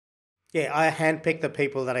 yeah, I handpick the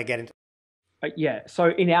people that I get into. Yeah, so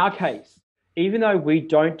in our case, even though we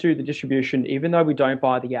don't do the distribution, even though we don't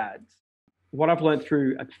buy the ads, what I've learned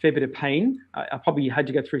through a fair bit of pain, I probably had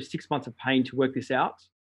to go through 6 months of pain to work this out.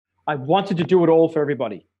 I wanted to do it all for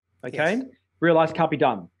everybody, okay? Yes. Realized can't be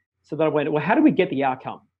done. So then I went, well, how do we get the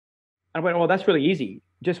outcome? And I went, well, that's really easy.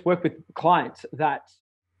 Just work with clients that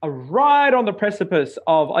are right on the precipice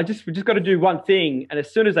of, we just got to do one thing. And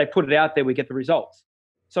as soon as they put it out there, we get the results.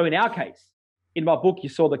 So in our case, in my book, you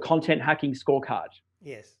saw the content hacking scorecard.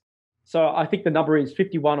 Yes. So I think the number is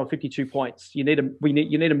 51 or 52 points. You need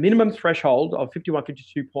a minimum threshold of 51,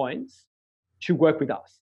 52 points to work with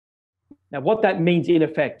us. Now, what that means in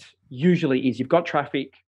effect usually is you've got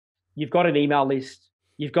traffic, you've got an email list,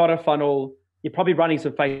 you've got a funnel, you're probably running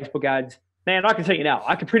some Facebook ads. Man, I can tell you now,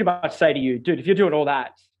 I can pretty much say to you, dude, if you're doing all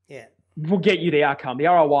that, yeah, we'll get you the outcome, the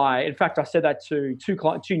ROI. In fact, I said that to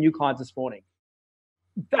two new clients this morning.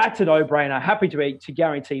 That's a no-brainer. Happy to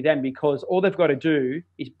guarantee them because all they've got to do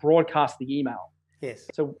is broadcast the email. Yes.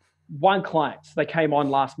 So one client, they came on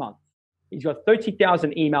last month. He's got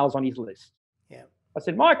 30,000 emails on his list. Yeah. I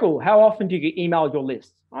said, Michael, how often do you email your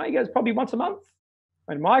list? Oh, he goes, probably once a month.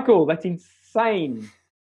 And Michael, that's insane.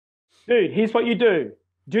 Dude, here's what you do.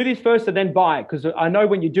 Do this first and then buy, because I know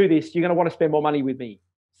when you do this, you're going to want to spend more money with me.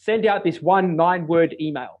 Send out this 9-word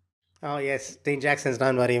email. Oh, yes. Dean Jackson's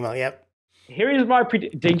 9-word email. Yep. Here is my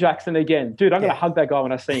Dean Jackson again. Dude, I'm going to hug that guy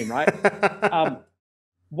when I see him, right?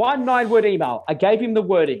 9-word email. I gave him the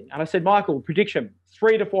wording and I said, Michael, prediction,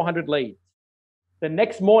 300 to 400 leads. The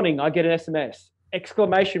next morning, I get an SMS,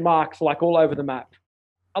 exclamation marks like all over the map.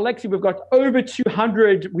 Alexi, we've got over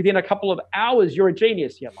 200 within a couple of hours. You're a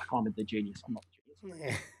genius. Yeah, like I'm the genius. I'm not the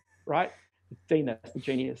genius. Yeah. Right? Dean, that's the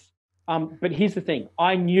genius. But here's the thing.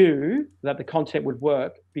 I knew that the content would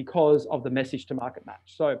work because of the message to market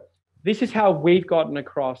match. So this is how we've gotten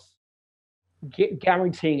across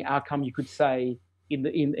guaranteeing outcome, you could say,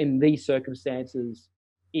 in these circumstances,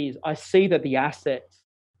 is I see that the assets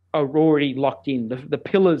are already locked in. The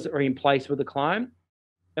pillars are in place with the client.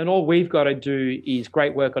 And all we've got to do is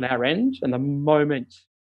great work on our end. And the moment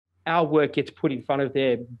our work gets put in front of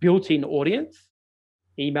their built-in audience,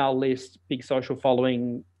 email list, big social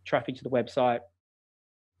following, traffic to the website,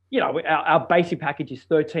 our basic package is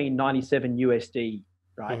 $13.97 USD,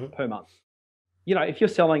 right, per month. If you're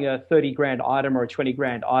selling a 30 grand item or a 20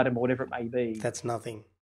 grand item or whatever it may be, that's nothing.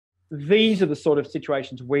 These are the sort of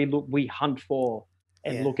situations we hunt for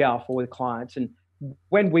and look out for with clients. And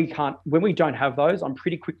when we don't have those, I'm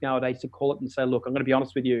pretty quick nowadays to call it and say, look, I'm going to be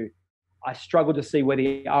honest with you. I struggle to see where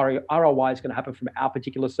the ROI is going to happen from our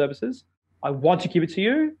particular services. I want to give it to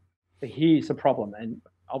you, but here's the problem. And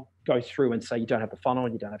I'll go through and say, you don't have the funnel,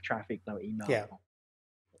 you don't have traffic, no email.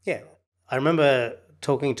 Yeah. I remember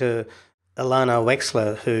talking to Alana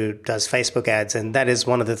Wexler, who does Facebook ads, and that is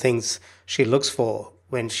one of the things she looks for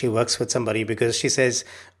when she works with somebody, because she says,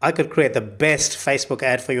 I could create the best Facebook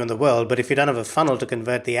ad for you in the world, but if you don't have a funnel to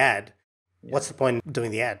convert the ad, what's the point of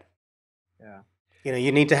doing the ad? Yeah.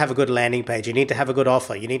 You need to have a good landing page. You need to have a good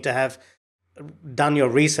offer. You need to have done your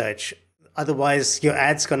research. Otherwise, your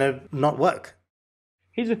ad's going to not work.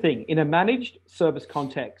 Here's the thing. In a managed service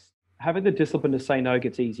context, having the discipline to say no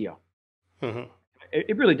gets easier. Mm-hmm.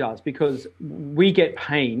 It really does, because we get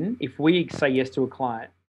pain if we say yes to a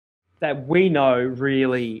client that we know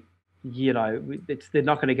really, they're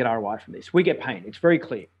not going to get ROI from this. We get pain. It's very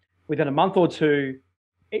clear. Within a month or two,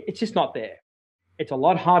 it's just not there. It's a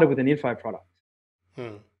lot harder with an info product.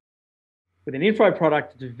 With an info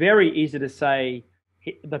product, it's very easy to say,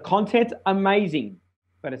 the content's amazing,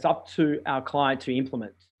 but it's up to our client to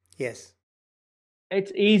implement. Yes.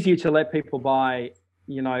 It's easier to let people buy,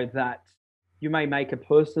 that you may make a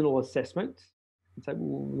personal assessment and say,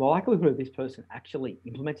 well, the likelihood of this person actually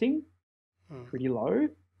implementing, pretty low,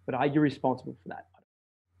 but are you responsible for that?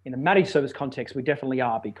 In a managed service context, we definitely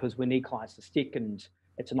are, because we need clients to stick and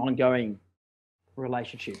it's an ongoing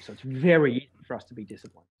relationship. So it's very easy for us to be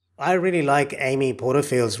disciplined. I really like Amy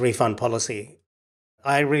Porterfield's refund policy.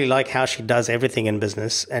 I really like how she does everything in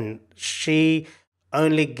business, and she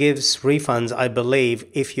only gives refunds, I believe,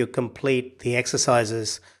 if you complete the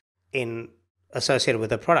exercises associated with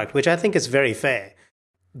the product, which I think is very fair.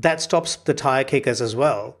 That stops the tire kickers as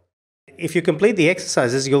well. If you complete the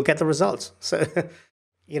exercises, you'll get the results. So,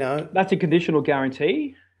 that's a conditional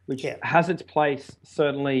guarantee, which has its place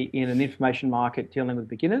certainly in an information market dealing with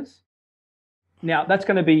beginners. Now, that's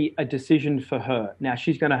going to be a decision for her. Now,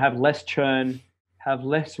 she's going to have less churn, have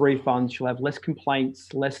less refunds, she'll have less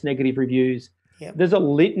complaints, less negative reviews. Yep. There's a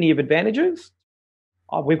litany of advantages.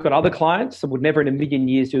 We've got other clients that would never in a million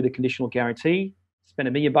years do the conditional guarantee, spend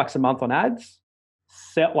 $1 million a month on ads.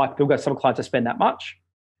 We've got some clients that spend that much,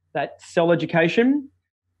 that sell education,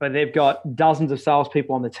 but they've got dozens of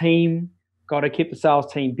salespeople on the team, got to keep the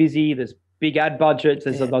sales team busy. There's big ad budgets.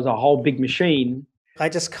 There's a whole big machine. I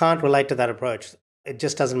just can't relate to that approach. It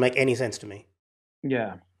just doesn't make any sense to me.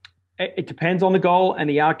 Yeah. It depends on the goal and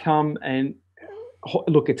the outcome. And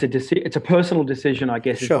look, it's a personal decision, I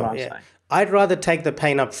guess, is what I'm saying. I'd rather take the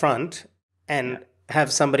pain up front and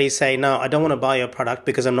have somebody say, no, I don't want to buy your product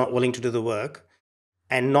because I'm not willing to do the work,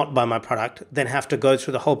 and not buy my product, than have to go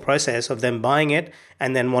through the whole process of them buying it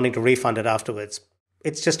and then wanting to refund it afterwards.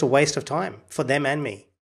 It's just a waste of time for them and me.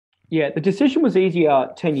 Yeah, the decision was easier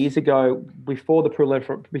 10 years ago, before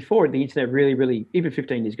the internet really, even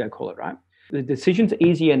 15 years ago, call it, right? The decision's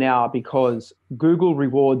easier now because Google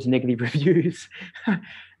rewards negative reviews.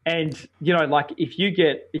 And, if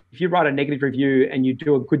you write a negative review and you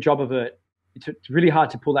do a good job of it, it's really hard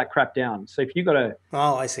to pull that crap down. So if you got to...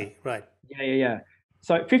 Oh, I see. Right. Yeah.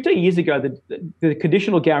 So 15 years ago, the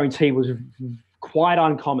conditional guarantee was quite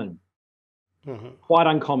uncommon. Mm-hmm. Quite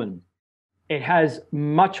uncommon. It has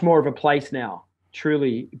much more of a place now,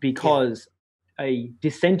 truly, because a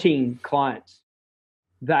dissenting client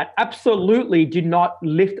that absolutely did not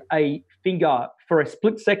lift a finger for a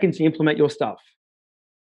split second to implement your stuff,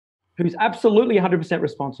 who's absolutely 100%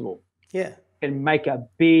 responsible, Yeah. can make a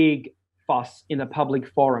big fuss in a public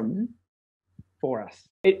forum for us.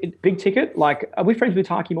 Big ticket, like, are we friends with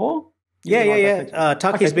Taki Moore? Yeah.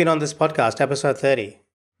 Taki's been on this podcast, episode 30.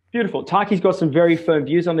 Beautiful. Taki's got some very firm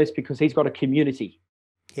views on this because he's got a community.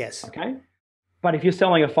 Yes. Okay. But if you're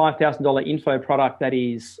selling a $5,000 info product that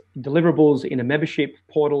is deliverables in a membership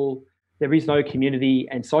portal, there is no community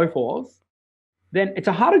and so forth, then it's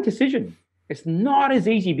a harder decision. It's not as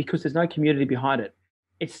easy because there's no community behind it.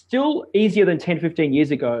 It's still easier than 10, 15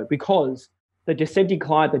 years ago because the dissenting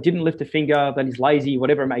client that didn't lift a finger, that is lazy,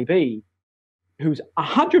 whatever it may be, who's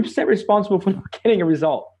 100% responsible for not getting a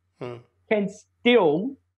result, can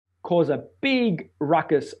still cause a big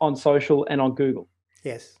ruckus on social and on Google.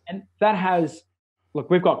 Yes. And that has, look,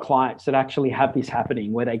 we've got clients that actually have this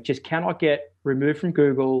happening where they just cannot get removed from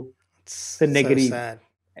Google. The negative, so sad.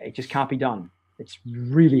 It just can't be done. It's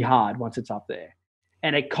really hard once it's up there.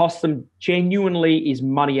 And it costs them genuinely is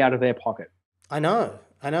money out of their pocket. I know.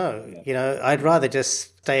 Yeah. I'd rather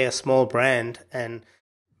just stay a small brand and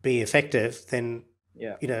be effective than,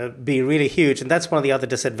 be really huge. And that's one of the other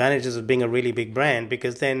disadvantages of being a really big brand,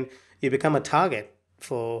 because then you become a target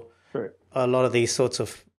for a lot of these sorts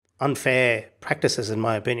of unfair practices, in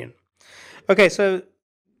my opinion. Okay, so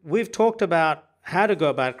we've talked about how to go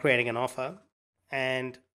about creating an offer,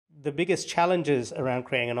 and the biggest challenges around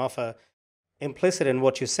creating an offer, implicit in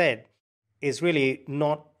what you said, is really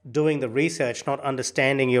not doing the research, not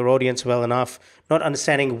understanding your audience well enough, not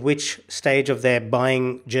understanding which stage of their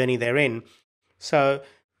buying journey they're in. So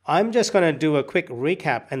I'm just going to do a quick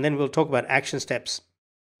recap, and then we'll talk about action steps,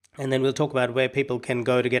 and then we'll talk about where people can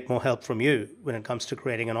go to get more help from you when it comes to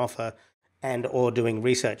creating an offer and or doing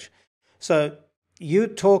research. So you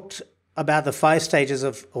talked about the 5 stages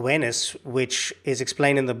of awareness, which is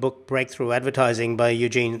explained in the book Breakthrough Advertising by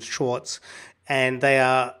Eugene Schwartz. And they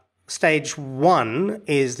are, stage 1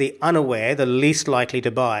 is the unaware, the least likely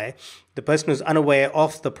to buy. The person who's unaware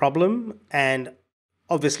of the problem and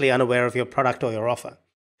obviously unaware of your product or your offer.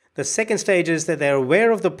 The second stage is that they're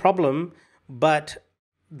aware of the problem, but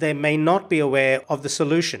they may not be aware of the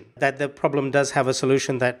solution, that the problem does have a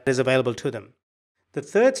solution that is available to them. The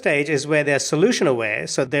third stage is where they're solution aware.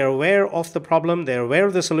 So they're aware of the problem, they're aware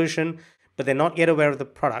of the solution, but they're not yet aware of the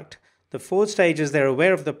product. The fourth stage is they're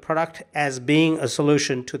aware of the product as being a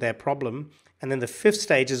solution to their problem. And then the fifth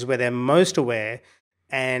stage is where they're most aware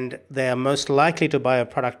and they're most likely to buy a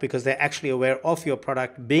product because they're actually aware of your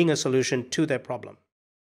product being a solution to their problem.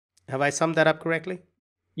 Have I summed that up correctly?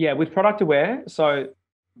 Yeah, with product aware, so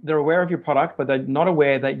they're aware of your product, but they're not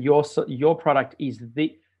aware that your product is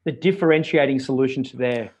the differentiating solution to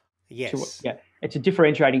their... Yes. It's a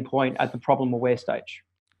differentiating point at the problem aware stage.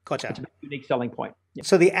 Gotcha. It's a unique selling point. Yeah.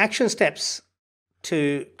 So the action steps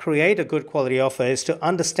to create a good quality offer is to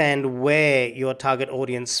understand where your target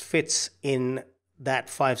audience fits in that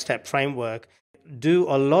 5-step framework. Do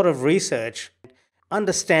a lot of research.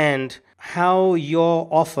 Understand how your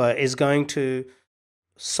offer is going to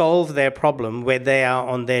solve their problem where they are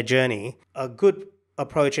on their journey. A good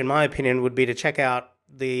approach, in my opinion, would be to check out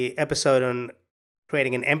the episode on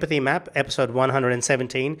creating an empathy map, episode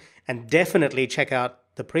 117, and definitely check out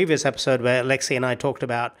the previous episode where Alexi and I talked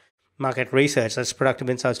about market research. That's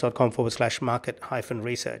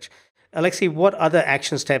productiveinsights.com/market-research. Alexi, what other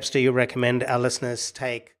action steps do you recommend our listeners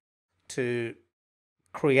take to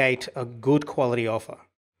create a good quality offer?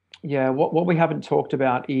 Yeah, what we haven't talked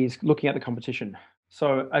about is looking at the competition.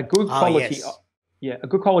 So a good quality, a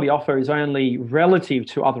good quality offer is only relative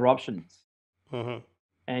to other options. Mm-hmm.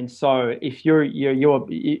 And so if you're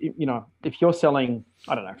if you're selling,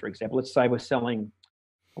 I don't know, for example, let's say we're selling,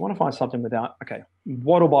 I want to find something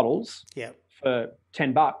water bottles for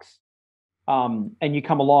 $10, and you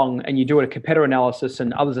come along and you do a competitor analysis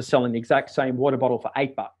and others are selling the exact same water bottle for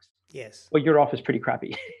 $8. Yes. Well, your offer is pretty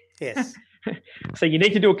crappy. Yes. So you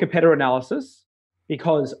need to do a competitor analysis,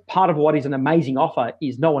 because part of what is an amazing offer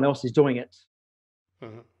is no one else is doing it.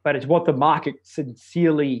 Mm-hmm. But it's what the market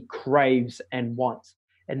sincerely craves and wants.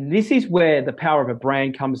 And this is where the power of a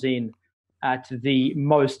brand comes in at the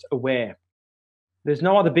most aware. There's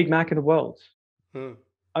no other Big Mac in the world. Mm.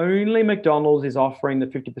 Only McDonald's is offering the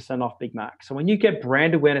 50% off Big Mac. So when you get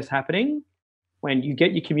brand awareness happening, when you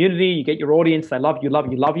get your community, you get your audience, they love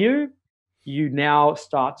you, you now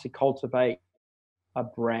start to cultivate a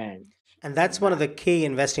brand. And that's one of the key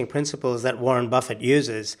investing principles that Warren Buffett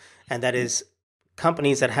uses, and that is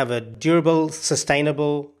companies that have a durable,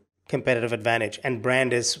 sustainable competitive advantage, and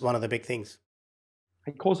brand is one of the big things.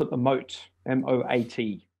 He calls it the moat,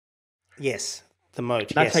 M-O-A-T. Yes, the moat,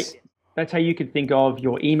 That's yes. That's how you can think of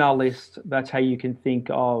your email list. That's how you can think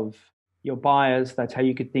of your buyers. That's how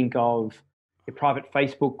you could think of your private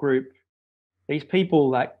Facebook group. These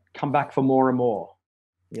people that come back for more and more.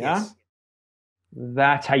 Yeah. Yes.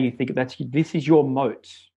 That's how you think. This is your moat.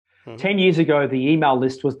 10 years ago, the email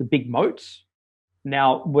list was the big moat.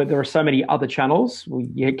 Now, where there are so many other channels,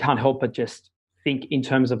 you can't help but just think in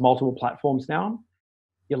terms of multiple platforms now.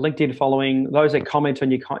 Your LinkedIn following, those that comment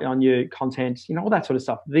on your content, all that sort of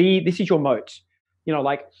stuff. This is your moat.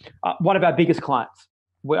 Like one of our biggest clients,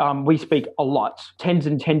 we speak a lot, tens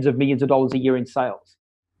and tens of millions of dollars a year in sales.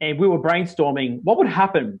 And we were brainstorming what would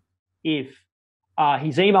happen if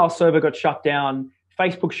his email server got shut down,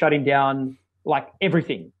 Facebook shut him down, like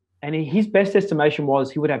everything. And his best estimation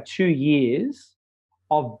was he would have 2 years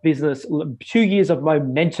of business, 2 years of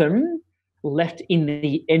momentum left in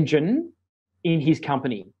the engine in his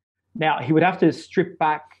company. Now, he would have to strip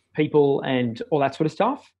back people and all that sort of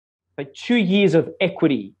stuff, but 2 years of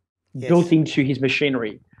equity built into his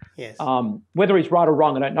machinery. Yes. Whether he's right or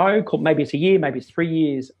wrong, I don't know. Maybe it's a year, maybe it's 3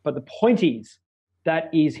 years, but the point is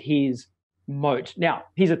that is his moat. Now,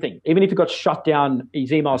 here's the thing. Even if he got shut down,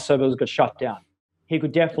 his email servers got shut down, he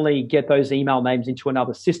could definitely get those email names into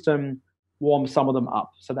another system, warm some of them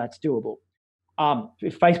up. So that's doable.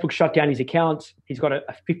 If Facebook shut down his account, he's got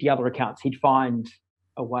 50 other accounts. He'd find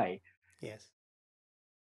a way. Yes.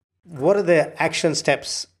 What are the action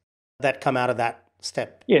steps that come out of that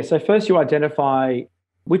step? Yeah. So first you identify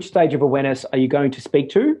which stage of awareness are you going to speak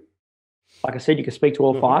to. Like I said, you can speak to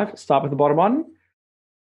all five. Start with the bottom one.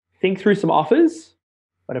 Think through some offers,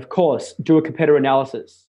 but of course, do a competitor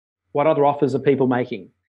analysis. What other offers are people making?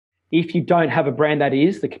 If you don't have a brand that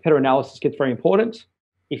is, the competitor analysis gets very important.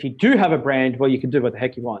 If you do have a brand, well, you can do what the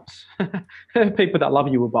heck you want. People that love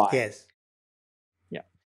you will buy. Yes. Yeah.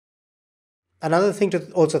 Another thing to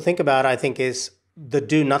also think about, I think, is the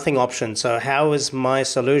do nothing option. So how is my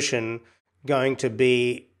solution going to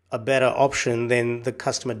be a better option than the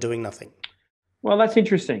customer doing nothing? Well, that's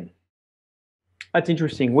interesting. That's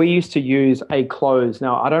interesting. We used to use a close.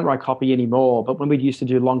 Now, I don't write copy anymore, but when we used to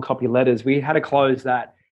do long copy letters, we had a close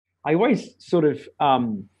that I always sort of,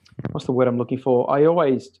 what's the word I'm looking for? I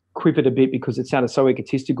always quivered a bit because it sounded so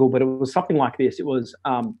egotistical, but it was something like this. It was,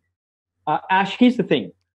 Ash, here's the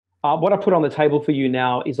thing. What I put on the table for you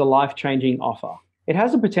now is a life-changing offer. It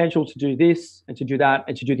has the potential to do this and to do that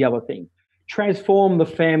and to do the other thing. Transform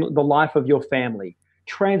the life of your family.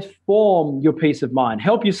 Transform your peace of mind.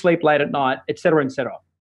 Help you sleep late at night, et cetera, et cetera.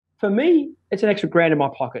 For me, it's an extra $1,000 in my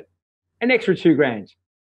pocket. An extra $2,000.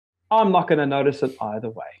 I'm not going to notice it either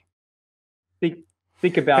way.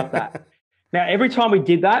 Think about that. Now, every time we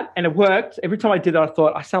did that, and it worked, every time I did that, I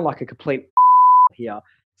thought, I sound like a complete here.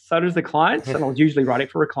 So does the clients, and I'll usually write it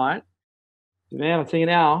for a client. Man, I'll tell you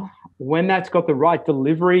now, when that's got the right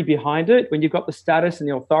delivery behind it, when you've got the status and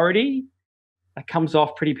the authority, that comes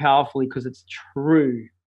off pretty powerfully because it's true.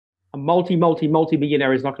 A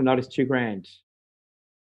multi-millionaire is not going to notice $2,000.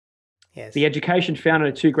 Yes. The education found in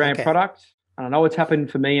a $2,000 product, and I know it's happened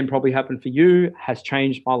for me and probably happened for you, has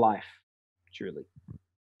changed my life. Truly.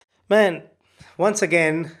 Man, once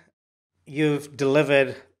again, you've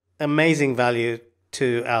delivered amazing value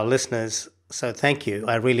to our listeners. So thank you.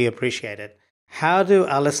 I really appreciate it. How do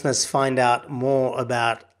our listeners find out more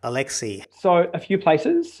about Alexi? So a few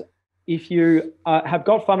places. If you have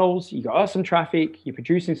got funnels, you got awesome traffic, you're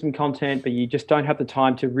producing some content, but you just don't have the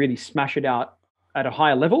time to really smash it out at a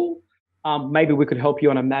higher level, maybe we could help you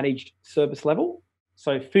on a managed service level.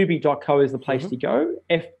 So fubi.co is the place to go,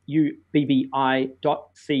 FUBBI.co,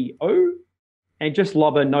 and just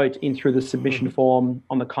lob a note in through the submission form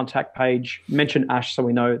on the contact page. Mention Ash so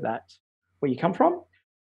we know that's where you come from.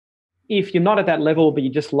 If you're not at that level, but you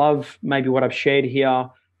just love maybe what I've shared here,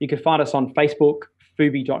 you can find us on Facebook,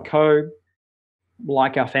 fubi.co,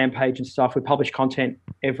 like our fan page and stuff. We publish content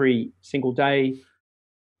every single day.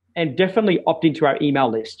 And definitely opt into our email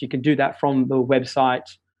list. You can do that from the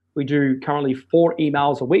website. We do currently 4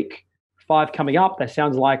 emails a week, 5 coming up. That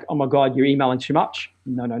sounds like, oh my God, you're emailing too much.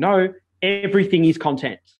 No. Everything is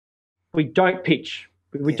content. We don't pitch.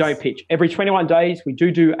 We don't pitch. Every 21 days, we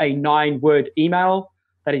do a 9-word email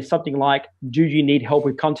that is something like, do you need help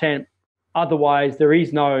with content? Otherwise, there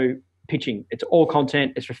is no pitching. It's all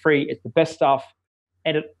content. It's for free. It's the best stuff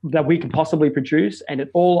that we can possibly produce. And it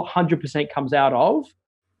all 100% comes out of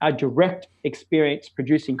our direct experience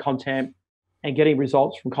producing content and getting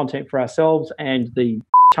results from content for ourselves and the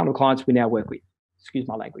ton of clients we now work with. Excuse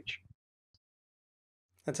my language.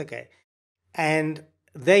 That's okay. And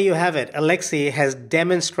there you have it. Alexi has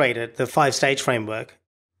demonstrated the 5-stage framework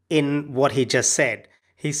in what he just said.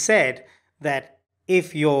 He said that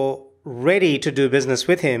if your ready to do business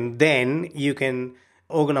with him, then you can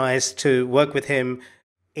organize to work with him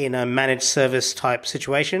in a managed service type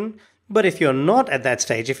situation. But if you're not at that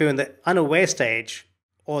stage, if you're in the unaware stage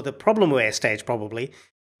or the problem aware stage probably,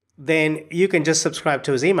 then you can just subscribe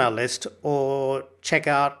to his email list or check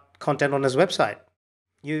out content on his website.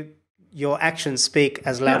 Your actions speak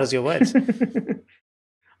as loud as your words.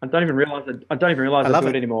 I don't even realize I do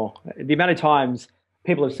it anymore. The amount of times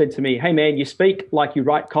people have said to me, "Hey man, you speak like you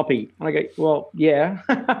write copy." And I go, "Well,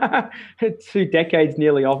 yeah." 2 decades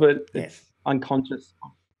nearly of it. It's unconscious.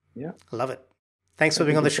 Yeah. I love it. Thanks for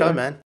being on the show, man.